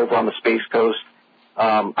up over on the Space Coast.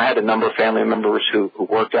 I had a number of family members who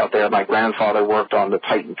worked out there. My grandfather worked on the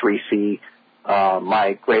Titan 3C.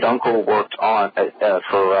 My great-uncle worked on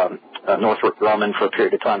for Northrop Grumman for a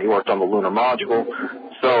period of time. He worked on the lunar module.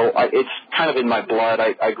 So it's kind of in my blood.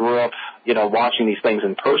 I grew up, watching these things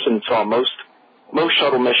in person, saw most most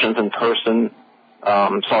shuttle missions in person.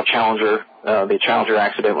 Saw Challenger, the Challenger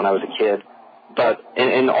accident when I was a kid. But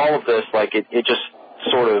in all of this, like, it just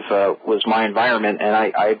sort of was my environment, and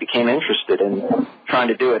I became interested in trying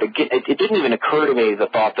to do it. It didn't even occur to me the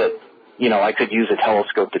thought that, you know, I could use a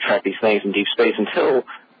telescope to track these things in deep space until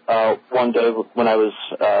one day when I was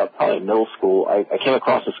probably in middle school, I came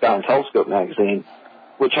across the Sky and Telescope magazine,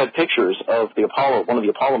 which had pictures of one of the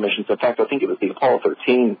Apollo missions. In fact, I think it was the Apollo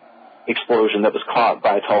 13 explosion that was caught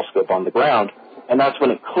by a telescope on the ground. And that's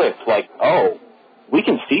when it clicked, like, oh, we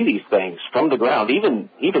can see these things from the ground, even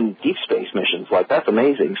deep space missions. Like, that's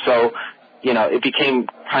amazing. So, you know, it became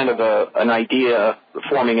kind of an idea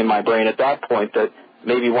forming in my brain at that point that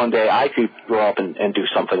maybe one day I could grow up and do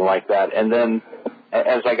something like that. And then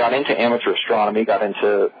as I got into amateur astronomy, got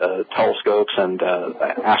into telescopes and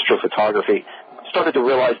astrophotography, started to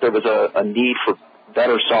realize there was a need for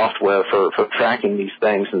better software for tracking these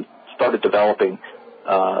things, and started developing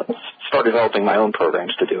my own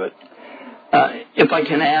programs to do it. If I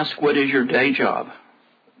can ask, what is your day job?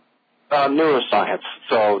 Neuroscience.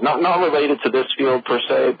 So not related to this field per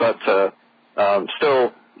se, but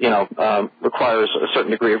still, you know, requires a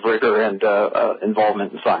certain degree of rigor and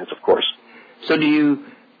involvement in science, of course. So do you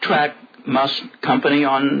track Musk's company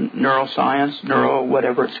on neuroscience,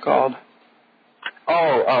 whatever it's called?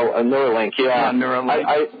 Oh, Neuralink, yeah. Yeah, Neuralink.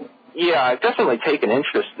 I've definitely taken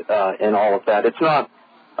interest in all of that. It's not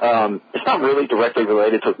really directly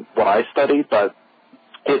related to what I study, but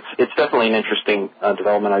it's definitely an interesting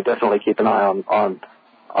development. I definitely keep an eye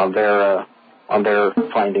on their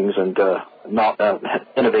findings and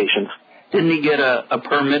innovations. Didn't he get a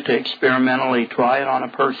permit to experimentally try it on a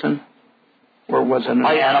person, or was it an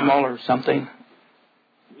animal or something?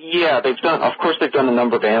 Yeah, they've done a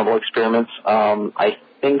number of animal experiments. I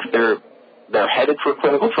think they're headed for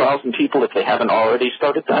clinical trials in people if they haven't already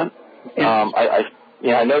started that.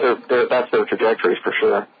 I know that's their trajectory for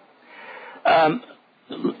sure.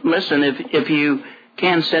 Listen, if you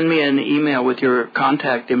can send me an email with your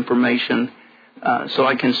contact information so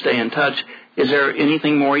I can stay in touch. Is there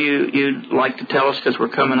anything more you'd like to tell us, because we're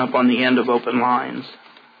coming up on the end of open lines?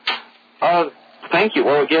 Thank you.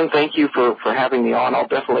 Well, again, thank you for having me on. I'll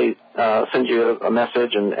definitely send you a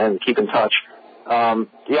message and keep in touch.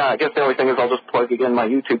 I guess the only thing is I'll just plug again my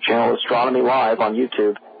YouTube channel, Astronomy Live on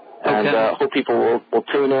YouTube. And hope people will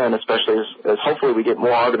tune in, especially as hopefully we get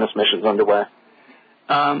more Artemis missions underway.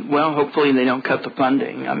 Well, hopefully they don't cut the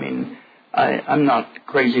funding. I mean, I'm not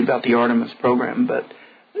crazy about the Artemis program, but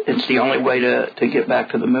it's the only way to get back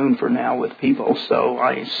to the moon for now with people, so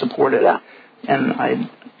I support it. Yeah. And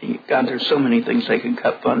God, there's so many things they could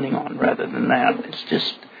cut funding on rather than that. It's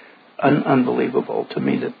just unbelievable to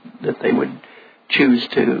me that they would choose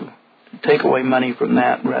to take away money from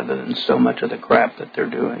that rather than so much of the crap that they're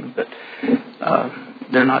doing. But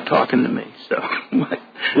they're not talking to me, so.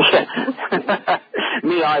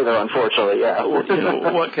 Me either, unfortunately, yeah.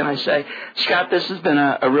 What can I say? Scott, this has been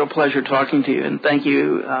a real pleasure talking to you, and thank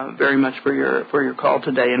you very much for your call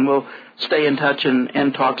today. And we'll stay in touch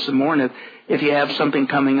and talk some more. And if you have something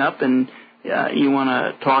coming up and you want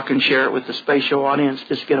to talk and share it with the Space Show audience,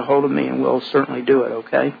 just get a hold of me, and we'll certainly do it,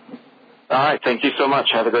 okay? All right. Thank you so much.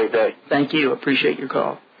 Have a great day. Thank you. Appreciate your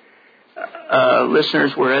call.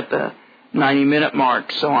 Listeners, we're at the 90-minute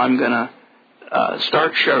mark, so I'm going to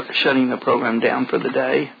start shutting the program down for the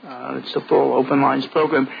day. It's a full open lines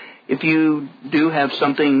program. If you do have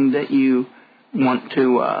something that you want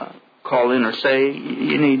to call in or say,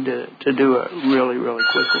 you need to do it really, really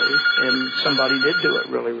quickly. And somebody did do it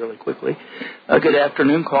really, really quickly. Good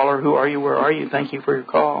afternoon, caller. Who are you? Where are you? Thank you for your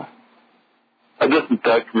call. This is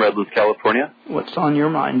Doug from Redlands, California. What's on your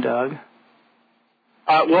mind, Doug?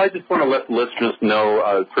 Well, I just want to let the listeners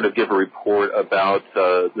know, sort of give a report about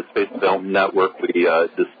the Space Development Network. We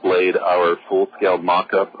displayed our full-scale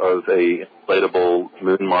mock-up of a inflatable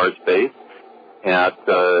Moon-Mars base at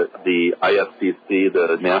the ISCC,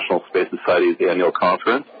 the National Space Society's annual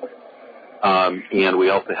conference. And we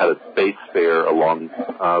also had a space fair along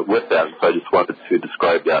with that. So I just wanted to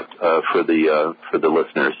describe that for the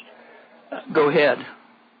listeners. Go ahead.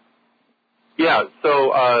 Yeah,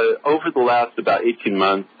 so over the last about 18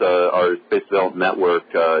 months, our Space Development Network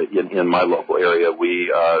in my local area, we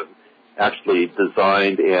actually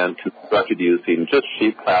designed and constructed using just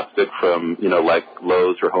sheet plastic from, like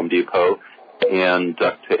Lowe's or Home Depot, and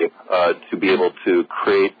duct tape to be able to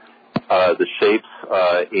create the shapes.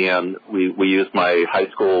 And we used my high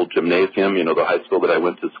school gymnasium, the high school that I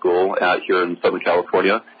went to school at here in Southern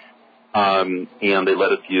California. And they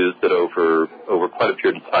let us use it over quite a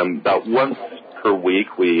period of time. About once per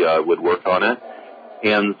week we would work on it.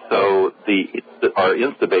 And so our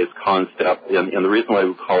InstaBase concept, and the reason why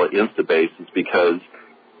we call it InstaBase is because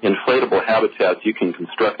inflatable habitats, you can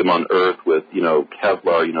construct them on Earth with,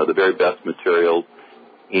 Kevlar, the very best materials,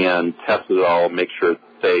 and test it all, make sure it's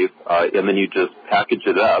safe, and then you just package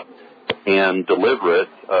it up and deliver it.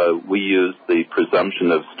 We use the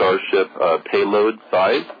presumption of Starship payload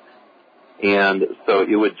size, and so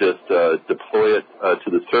you would just deploy it to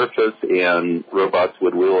the surface, and robots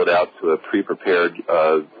would wheel it out to a pre-prepared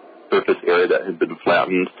surface area that had been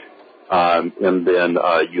flattened, and then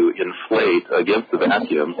you inflate against the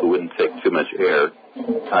vacuum, so it wouldn't take too much air.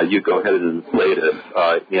 You go ahead and inflate it,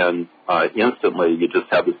 and instantly you just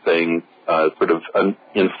have this thing sort of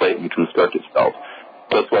inflate and construct itself.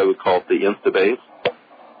 That's why we call it the InstaBase.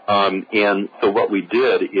 And so what we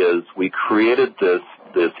did is we created this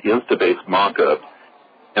InstaBase mock-up,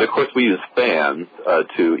 and of course we use fans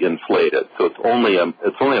to inflate it. So it's only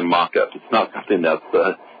a mock-up. It's not something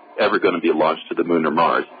that's ever going to be launched to the moon or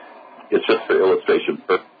Mars. It's just for illustration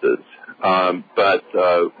purposes. But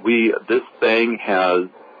this thing has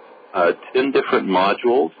 10 different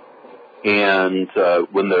modules, and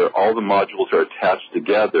when all the modules are attached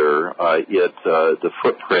together, the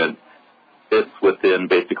footprint fits within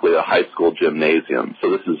basically a high school gymnasium.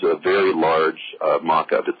 So this is a very large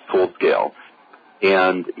mock-up. It's full scale.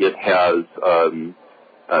 And it has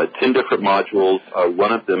 10 different modules.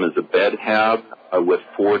 One of them is a bed hab with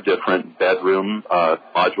 4 different bedroom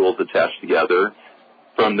modules attached together.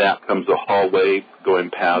 From that comes a hallway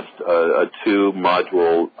going past a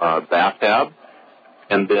 2-module bath hab.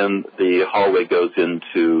 And then the hallway goes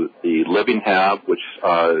into the living hab, which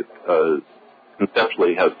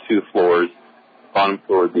conceptually has 2 floors. Bottom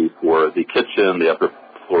floor would be for the kitchen. The upper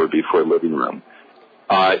floor would be for a living room.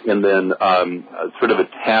 And then sort of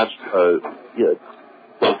attached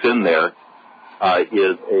close in there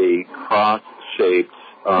is a cross-shaped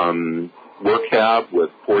work hab with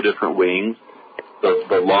 4 different wings.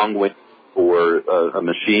 The long wing for a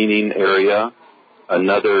machining area.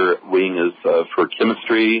 Another wing is for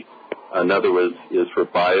chemistry. Another is for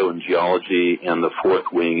bio and geology, and the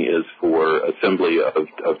 4th wing is for assembly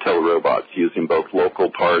of telerobots using both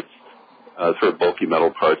local parts, sort of bulky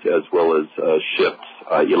metal parts, as well as shipped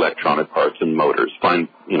electronic parts and motors, fine,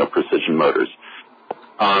 precision motors.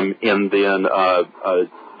 And then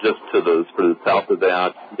just to the south of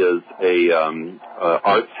that is a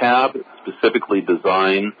arts hab, specifically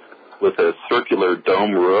designed with a circular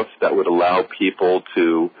dome roof that would allow people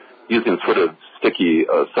to, using sort of sticky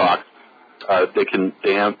socks, they can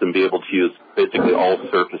dance and be able to use basically all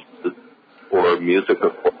surfaces for music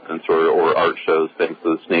performance or art shows, things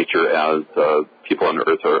of this nature, as people on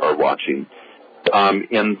Earth are watching.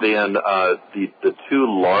 And then the 2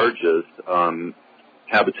 largest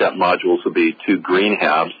habitat modules would be 2 green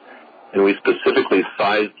habs, and we specifically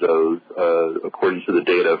sized those according to the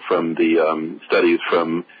data from the studies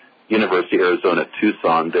from University of Arizona at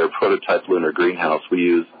Tucson, their prototype lunar greenhouse. We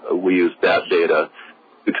use that data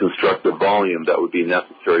to construct the volume that would be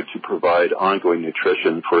necessary to provide ongoing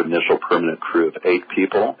nutrition for an initial permanent crew of 8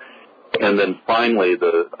 people. And then finally,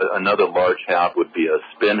 another large hab would be a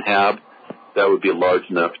spin hab. That would be large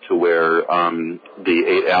enough to where the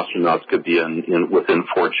 8 astronauts could be within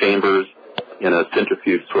 4 chambers in a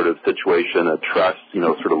centrifuge sort of situation, a truss,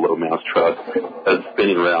 sort of low mass truss, that's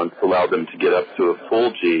spinning around to allow them to get up to a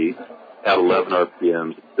full G at 11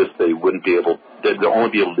 RPMs. They'd only be able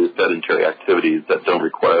to do sedentary activities that don't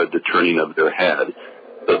require the turning of their head.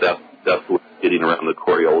 So that's what getting around the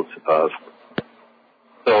Coriolis.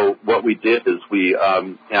 So what we did is we,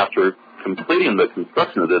 after completing the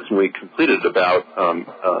construction of this, and we completed about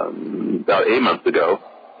 8 months ago,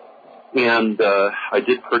 and I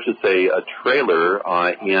did purchase a trailer,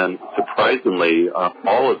 and surprisingly,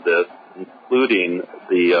 all of this, including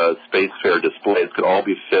the spacefarer displays, could all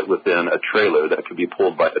be fit within a trailer that could be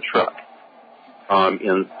pulled by a truck.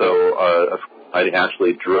 And so I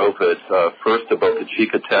actually drove it first to Boca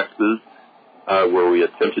Chica, Texas, where we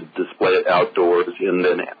attempted to display it outdoors. And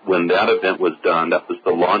then when that event was done, that was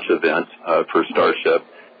the launch event for Starship,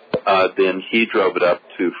 then he drove it up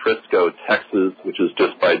to Frisco, Texas, which is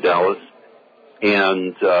just by Dallas.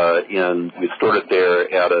 And we stored it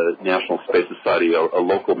there at a National Space Society, a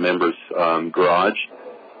local member's garage,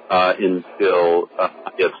 until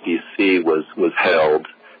ISDC was held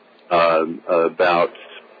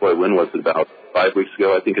when was it? About 5 weeks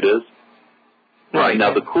ago, I think it is. Right.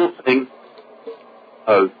 Now, the cool thing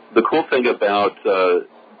about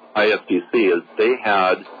ISDC is they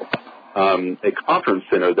had a conference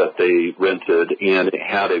center that they rented, and it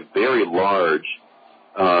had a very large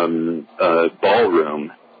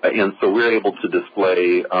ballroom, and so we were able to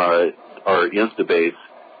display our Instabase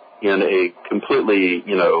in a completely,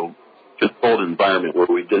 controlled environment where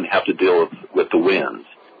we didn't have to deal with the winds.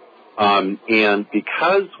 And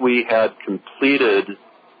because we had completed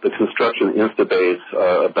the construction of Instabase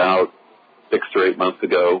about 6 or 8 months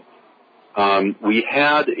ago, we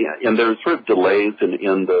had, and there were sort of delays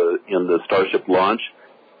in the Starship launch.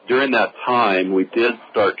 During that time, we did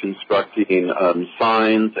start constructing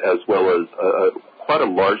signs as well as quite a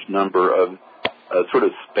large number of sort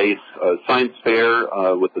of space science fair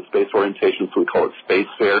with the space orientation, so we call it Space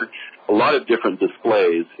Fair. A lot of different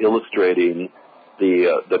displays illustrating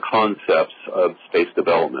the concepts of space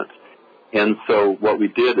development. And so what we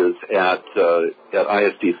did is at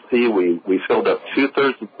ISDC we filled up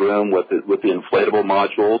 2/3 of the room with the inflatable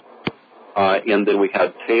modules, and then we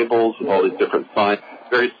had tables with all these different signs,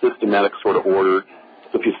 very systematic sort of order.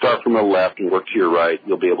 So if you start from the left and work to your right,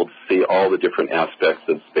 you'll be able to see all the different aspects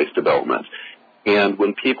of space development. And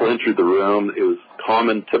when people entered the room, it was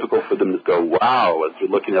typical for them to go, wow, as they're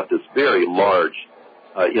looking at this very large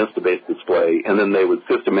Instabase display, and then they would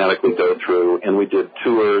systematically go through, and we did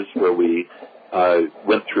tours where we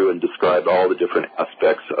went through and described all the different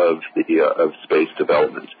aspects of space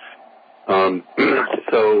development.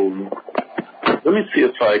 So let me see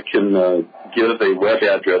if I can give a web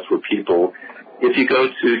address where people, if you go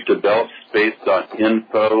to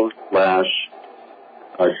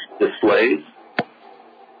developspace.info/displays,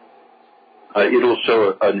 it'll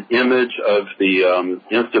show an image of the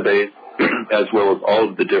Instabase as well as all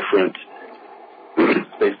of the different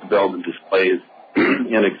space development displays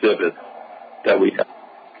and exhibits that we have,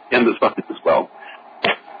 and the signs as well.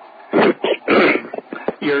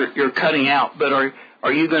 You're cutting out, but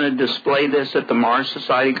are you going to display this at the Mars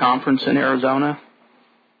Society conference in Arizona?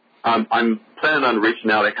 I'm planning on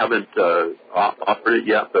reaching out. I haven't offered it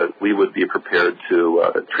yet, but we would be prepared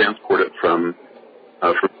to transport it from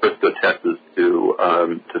Frisco, Texas to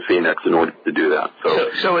Phoenix in order to do that.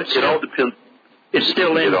 So it all depends. It's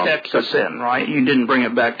still in Texas then, right? You didn't bring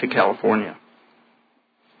it back to California?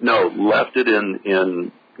 No, left it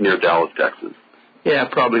in near Dallas, Texas. Yeah,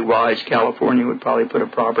 probably wise. California would probably put a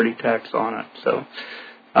property tax on it. So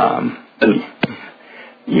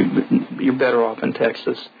you're better off in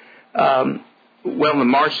Texas. Well, the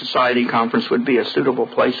Mars Society conference would be a suitable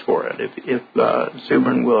place for it if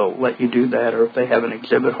Zubrin will let you do that, or if they have an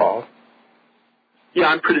exhibit hall. Yeah,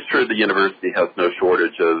 I'm pretty sure the university has no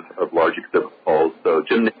shortage of large exhibit halls, so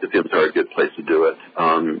gymnasiums are a good place to do it.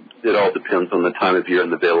 It all depends on the time of year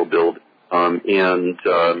and the availability. I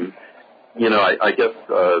guess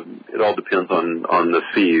it all depends on the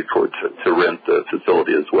fee to rent the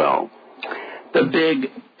facility as well. The big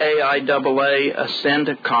AIAA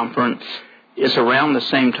Ascend conference is around the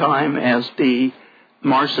same time as the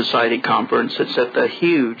Mars Society conference. It's at the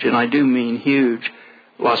huge, and I do mean huge,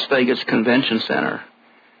 Las Vegas Convention Center.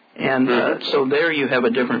 And so there you have a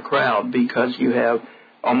different crowd because you have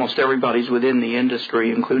almost everybody's within the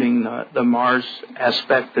industry, including the Mars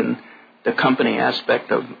aspect and the company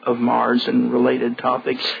aspect of Mars and related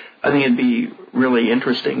topics. I think it'd be really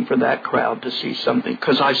interesting for that crowd to see something,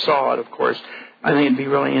 because I saw it, of course. I think it'd be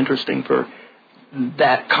really interesting for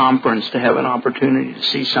that conference to have an opportunity to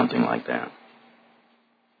see something like that.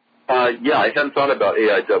 Yeah, I hadn't thought about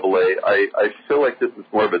AIAA. I feel like this is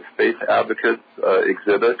more of a space advocates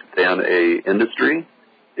exhibit than a industry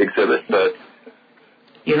exhibit, but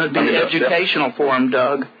it'd be an educational forum,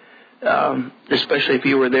 Doug. Especially if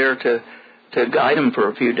you were there to guide them for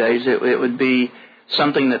a few days, it would be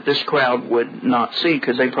something that this crowd would not see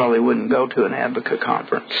because they probably wouldn't go to an advocate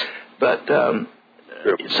conference. But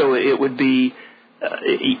so it would be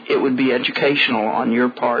educational on your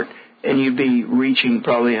part, and you'd be reaching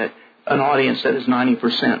probably an audience that is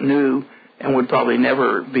 90% new and would probably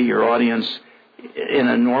never be your audience in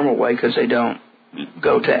a normal way because they don't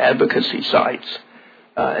go to advocacy sites.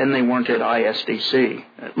 And they weren't at ISDC.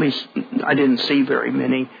 At least I didn't see very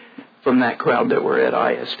many from that crowd that were at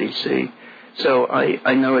ISDC. So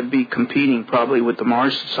I know it'd be competing probably with the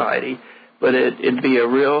Mars Society, but it'd be a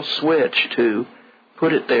real switch to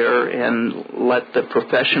put it there and let the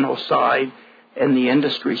professional side and the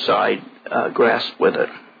industry side grasp with it.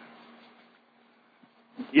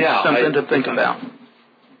 Yeah. Something to think about.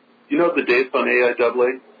 You know the dates on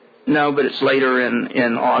AIAA? No, but it's later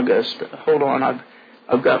in August. Hold on,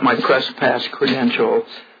 I've got my press pass credential.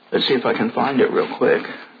 Let's see if I can find it real quick.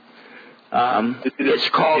 It's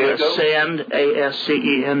called Ascend,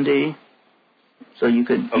 ASCEND. So you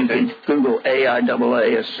could Google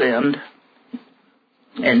AIAA Ascend,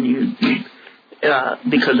 and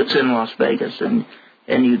because it's in Las Vegas, and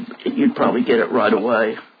you'd probably get it right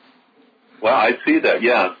away. Wow, I see that.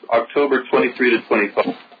 Yeah, October 23 to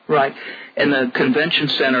 25. Right. And the convention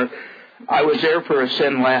center, I was there for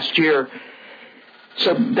Ascend last year,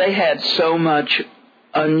 so they had so much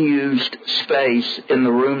unused space in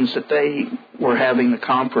the rooms that they were having the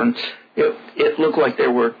conference. It looked like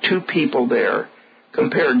there were 2 people there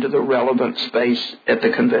compared to the relevant space at the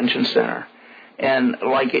convention center. And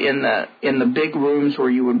like in the big rooms where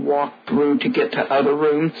you would walk through to get to other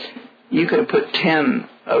rooms, you could have put 10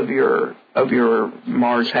 of your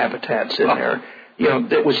Mars habitats in there. You know,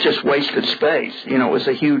 it was just wasted space. You know, it was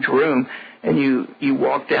a huge room, and you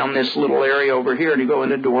walk down this little area over here and you go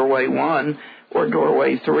into doorway 1 or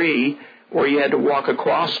doorway 3, or you had to walk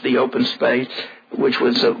across the open space, which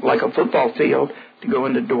was like a football field, to go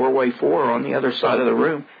into doorway 4 on the other side of the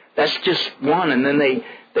room. That's just one, and then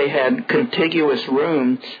they had contiguous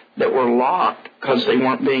rooms that were locked because they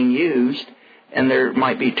weren't being used, and there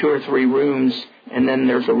might be 2 or 3 rooms, and then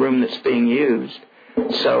there's a room that's being used.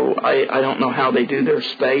 So I don't know how they do their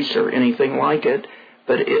space or anything like it,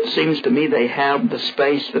 but it seems to me they have the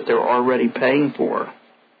space that they're already paying for.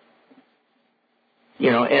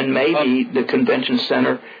 You know, and maybe the convention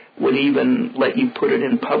center would even let you put it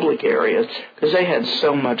in public areas, because they had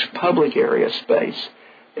so much public area space.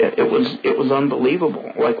 It was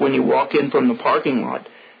unbelievable. Like when you walk in from the parking lot,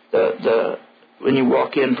 when you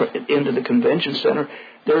walk into the convention center,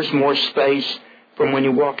 there's more space from when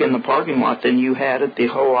you walk in the parking lot than you had at the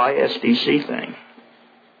whole ISDC thing.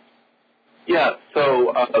 Yeah,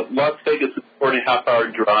 so Las Vegas is a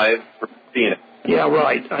 4.5-hour drive from Phoenix. Yeah,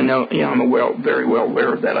 right. I know. Yeah, I'm very well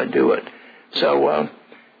aware of that. I do it. So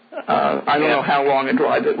I don't know how long a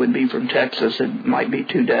drive it would be from Texas. It might be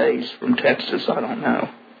 2 days from Texas. I don't know.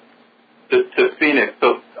 To Phoenix.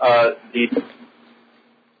 So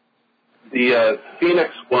the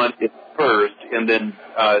Phoenix one is first, and then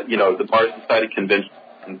the Mars Society Convention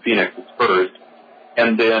in Phoenix is first,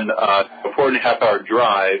 and then a 4.5-hour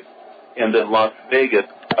drive, and then Las Vegas.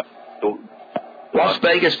 Las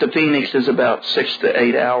Vegas to Phoenix is about 6 to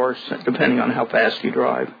 8 hours, depending on how fast you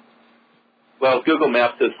drive. Well, Google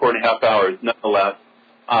Maps says 4.5 hours, nonetheless,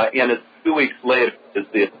 and it's 2 weeks later is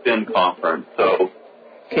the Ascend conference. So,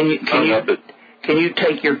 can you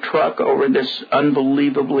take your truck over this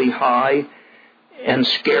unbelievably high and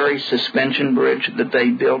scary suspension bridge that they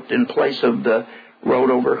built in place of the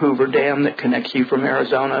road over Hoover Dam that connects you from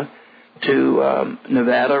Arizona to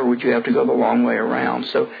Nevada, or would you have to go the long way around?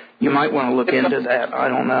 So you might want to look into that. I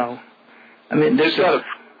don't know. I mean, they've got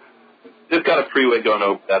a freeway going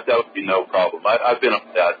over that. That would be no problem. I've been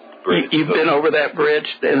over that bridge. You've been over that bridge,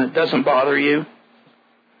 and it doesn't bother you?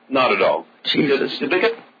 Not at all. Jesus. They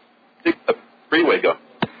got a freeway going.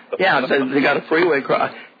 Yeah, they got a freeway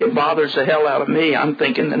cross. It bothers the hell out of me. I'm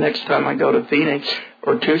thinking the next time I go to Phoenix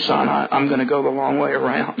or Tucson, I'm going to go the long way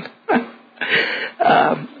around.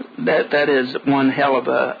 That is one hell of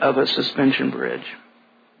a suspension bridge.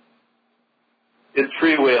 It's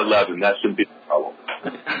Freeway 11. That shouldn't be a problem.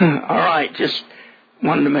 All right, just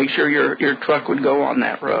wanted to make sure your truck would go on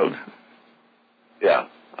that road. Yeah,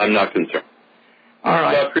 I'm not concerned. All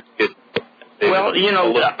right. Well,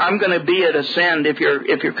 I'm going to be at Ascend. If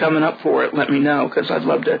you're coming up for it, let me know, because I'd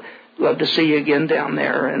love to see you again down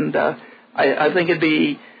there. And I think it'd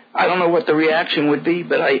be, I don't know what the reaction would be,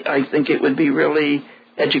 but I think it would be really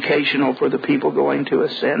educational for the people going to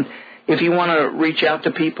Ascend. If you want to reach out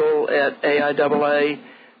to people at AIAA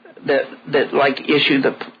that like issue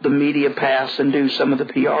the media pass and do some of the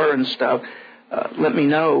PR and stuff, let me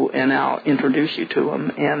know, and I'll introduce you to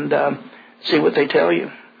them and see what they tell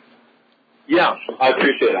you. Yeah, I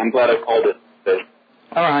appreciate it. I'm glad I called it.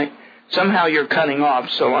 All right. Somehow you're cutting off,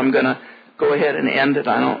 so I'm going to go ahead and end it.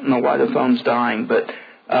 I don't know why the phone's dying, but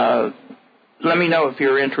let me know if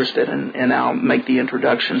you're interested, and I'll make the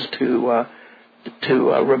introductions to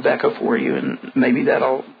Rebecca for you, and maybe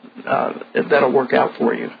that'll work out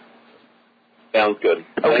for you. Sounds good.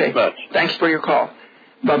 Okay. Thanks much. Thanks for your call.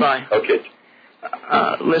 Bye-bye. Okay.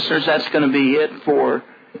 Listeners, that's going to be it for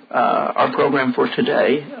our program for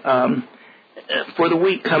today. For the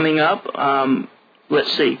week coming up,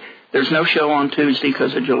 let's see. There's no show on Tuesday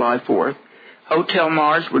because of July 4th. Hotel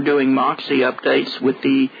Mars, we're doing Moxie updates with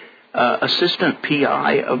the assistant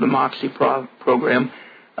PI of the Moxie program,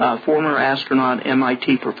 former astronaut,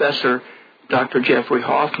 MIT professor, Dr. Jeffrey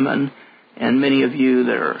Hoffman. And many of you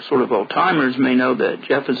that are sort of old-timers may know that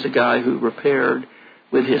Jeff is the guy who repaired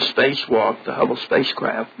with his spacewalk the Hubble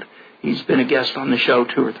spacecraft. He's been a guest on the show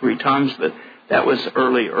 2 or 3 times, but that was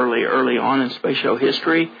early on in space show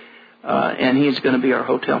history, and he's going to be our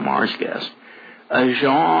Hotel Mars guest.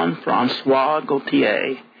 Jean-Francois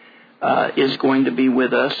Gaultier is going to be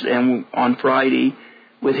with us and on Friday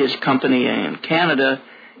with his company in Canada,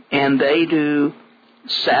 and they do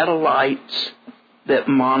satellites that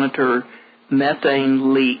monitor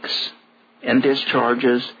methane leaks and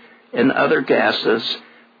discharges and other gases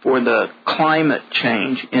for the climate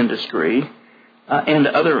change industry and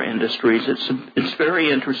other industries. It's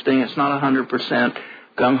very interesting. It's not 100%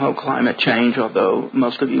 gung-ho climate change, although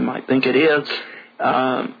most of you might think it is.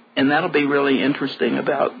 And that'll be really interesting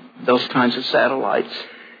about those kinds of satellites.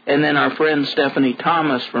 And then our friend Stephanie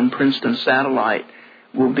Thomas from Princeton Satellite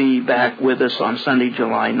will be back with us on Sunday,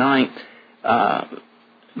 July 9th,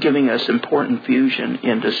 giving us important fusion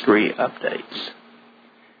industry updates.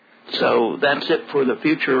 So that's it for the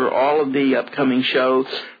future. All of the upcoming shows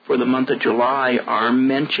for the month of July are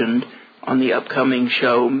mentioned on the upcoming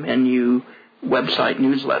show menu website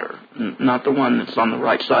newsletter, not the one that's on the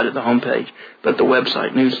right side of the homepage, but the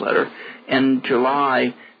website newsletter. And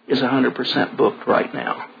July is 100% booked right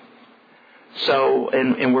now. So,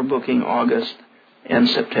 and we're booking August and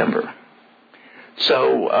September.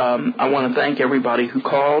 So I want to thank everybody who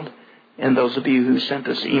called and those of you who sent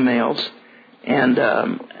us emails. And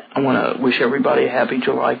I want to wish everybody a happy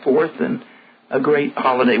July 4th and a great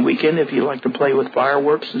holiday weekend. If you like to play with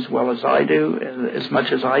fireworks as well as I do, as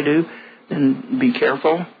much as I do, then be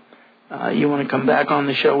careful. You want to come back on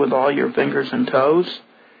the show with all your fingers and toes.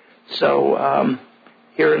 So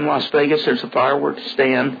here in Las Vegas, there's a fireworks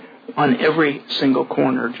stand on every single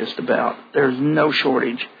corner just about. There's no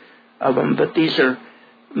shortage of them, but these are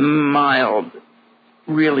mild,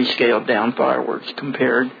 really scaled down fireworks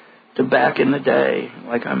compared to back in the day,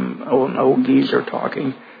 like I'm an old geezer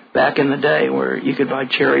talking, back in the day where you could buy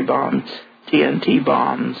cherry bombs, TNT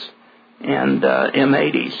bombs, and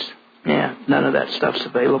M80s. Yeah, none of that stuff's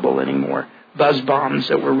available anymore. Buzz bombs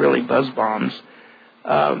that were really buzz bombs.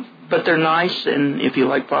 But they're nice, and if you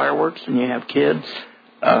like fireworks and you have kids,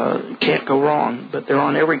 can't go wrong. But they're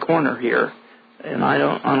on every corner here, and I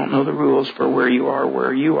don't know the rules for where you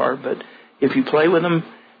are, but if you play with them,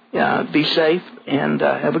 be safe and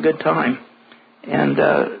have a good time. And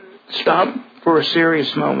stop for a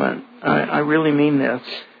serious moment. I really mean this.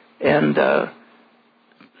 And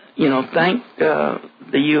thank the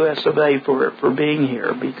U.S. of A. for being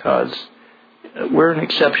here, because we're an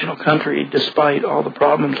exceptional country despite all the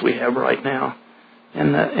problems we have right now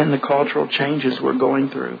and the cultural changes we're going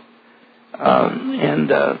through. And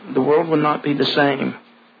the world would not be the same.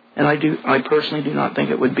 And I personally do not think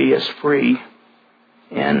it would be as free,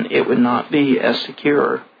 and it would not be as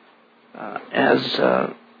secure as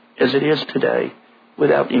it is today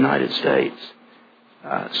without the United States.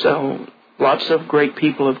 So lots of great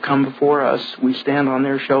people have come before us. We stand on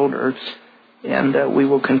their shoulders, and we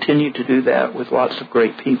will continue to do that with lots of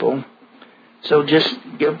great people. So just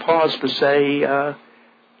give pause to say,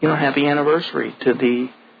 happy anniversary to the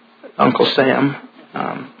Uncle Sam.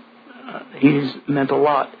 He's meant a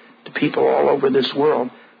lot to people all over this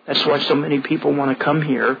world. That's why so many people want to come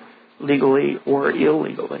here legally or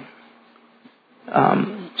illegally.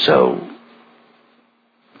 So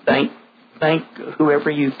thank whoever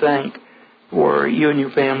you thank for you and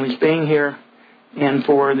your families being here, and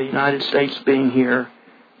for the United States being here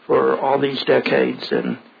for all these decades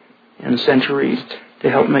and centuries to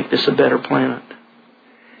help make this a better planet.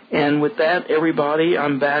 And with that, everybody,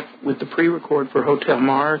 I'm back with the pre-record for Hotel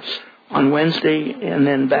Mars on Wednesday, and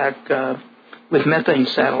then back with methane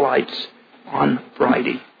satellites on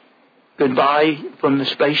Friday. Goodbye from the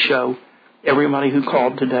space show, everybody who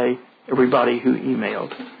called today, everybody who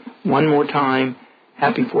emailed. One more time,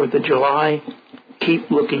 happy 4th of July.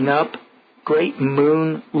 Keep looking up. Great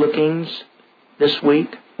moon lookings this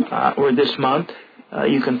week or this month.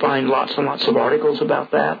 You can find lots and lots of articles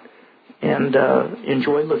about that. And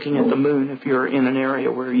enjoy looking at the moon if you're in an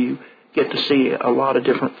area where you get to see a lot of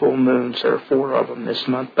different full moons. There are 4 of them this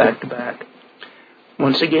month back to back.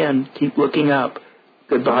 Once again, keep looking up.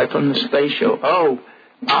 Goodbye from the space show. Oh,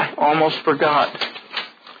 I almost forgot.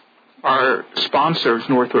 Our sponsors,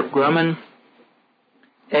 Northrop Grumman,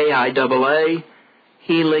 AIAA,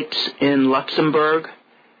 Helix in Luxembourg,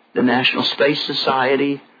 the National Space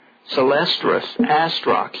Society, Celestris,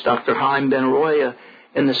 Astrox, Dr. Chaim Ben-Roya,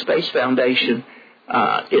 and the Space Foundation.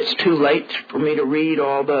 It's too late for me to read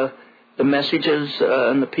all the messages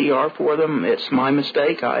and the PR for them. It's my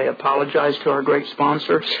mistake. I apologize to our great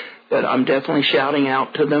sponsors, but I'm definitely shouting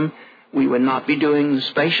out to them. We would not be doing the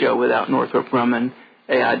space show without Northrop Grumman,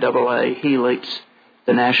 AIAA, Helix,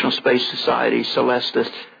 the National Space Society, Celestis,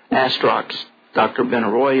 Astrox, Dr.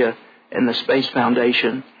 Ben-Roya, and the Space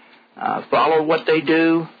Foundation. Follow what they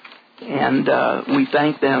do, and we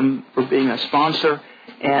thank them for being a sponsor.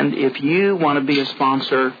 And if you want to be a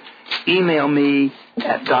sponsor, email me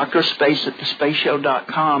at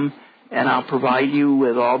drspace@thespaceshow.com, and I'll provide you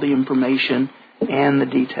with all the information and the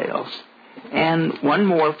details. And one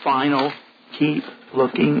more final, keep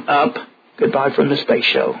looking up. Goodbye from the Space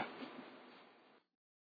Show.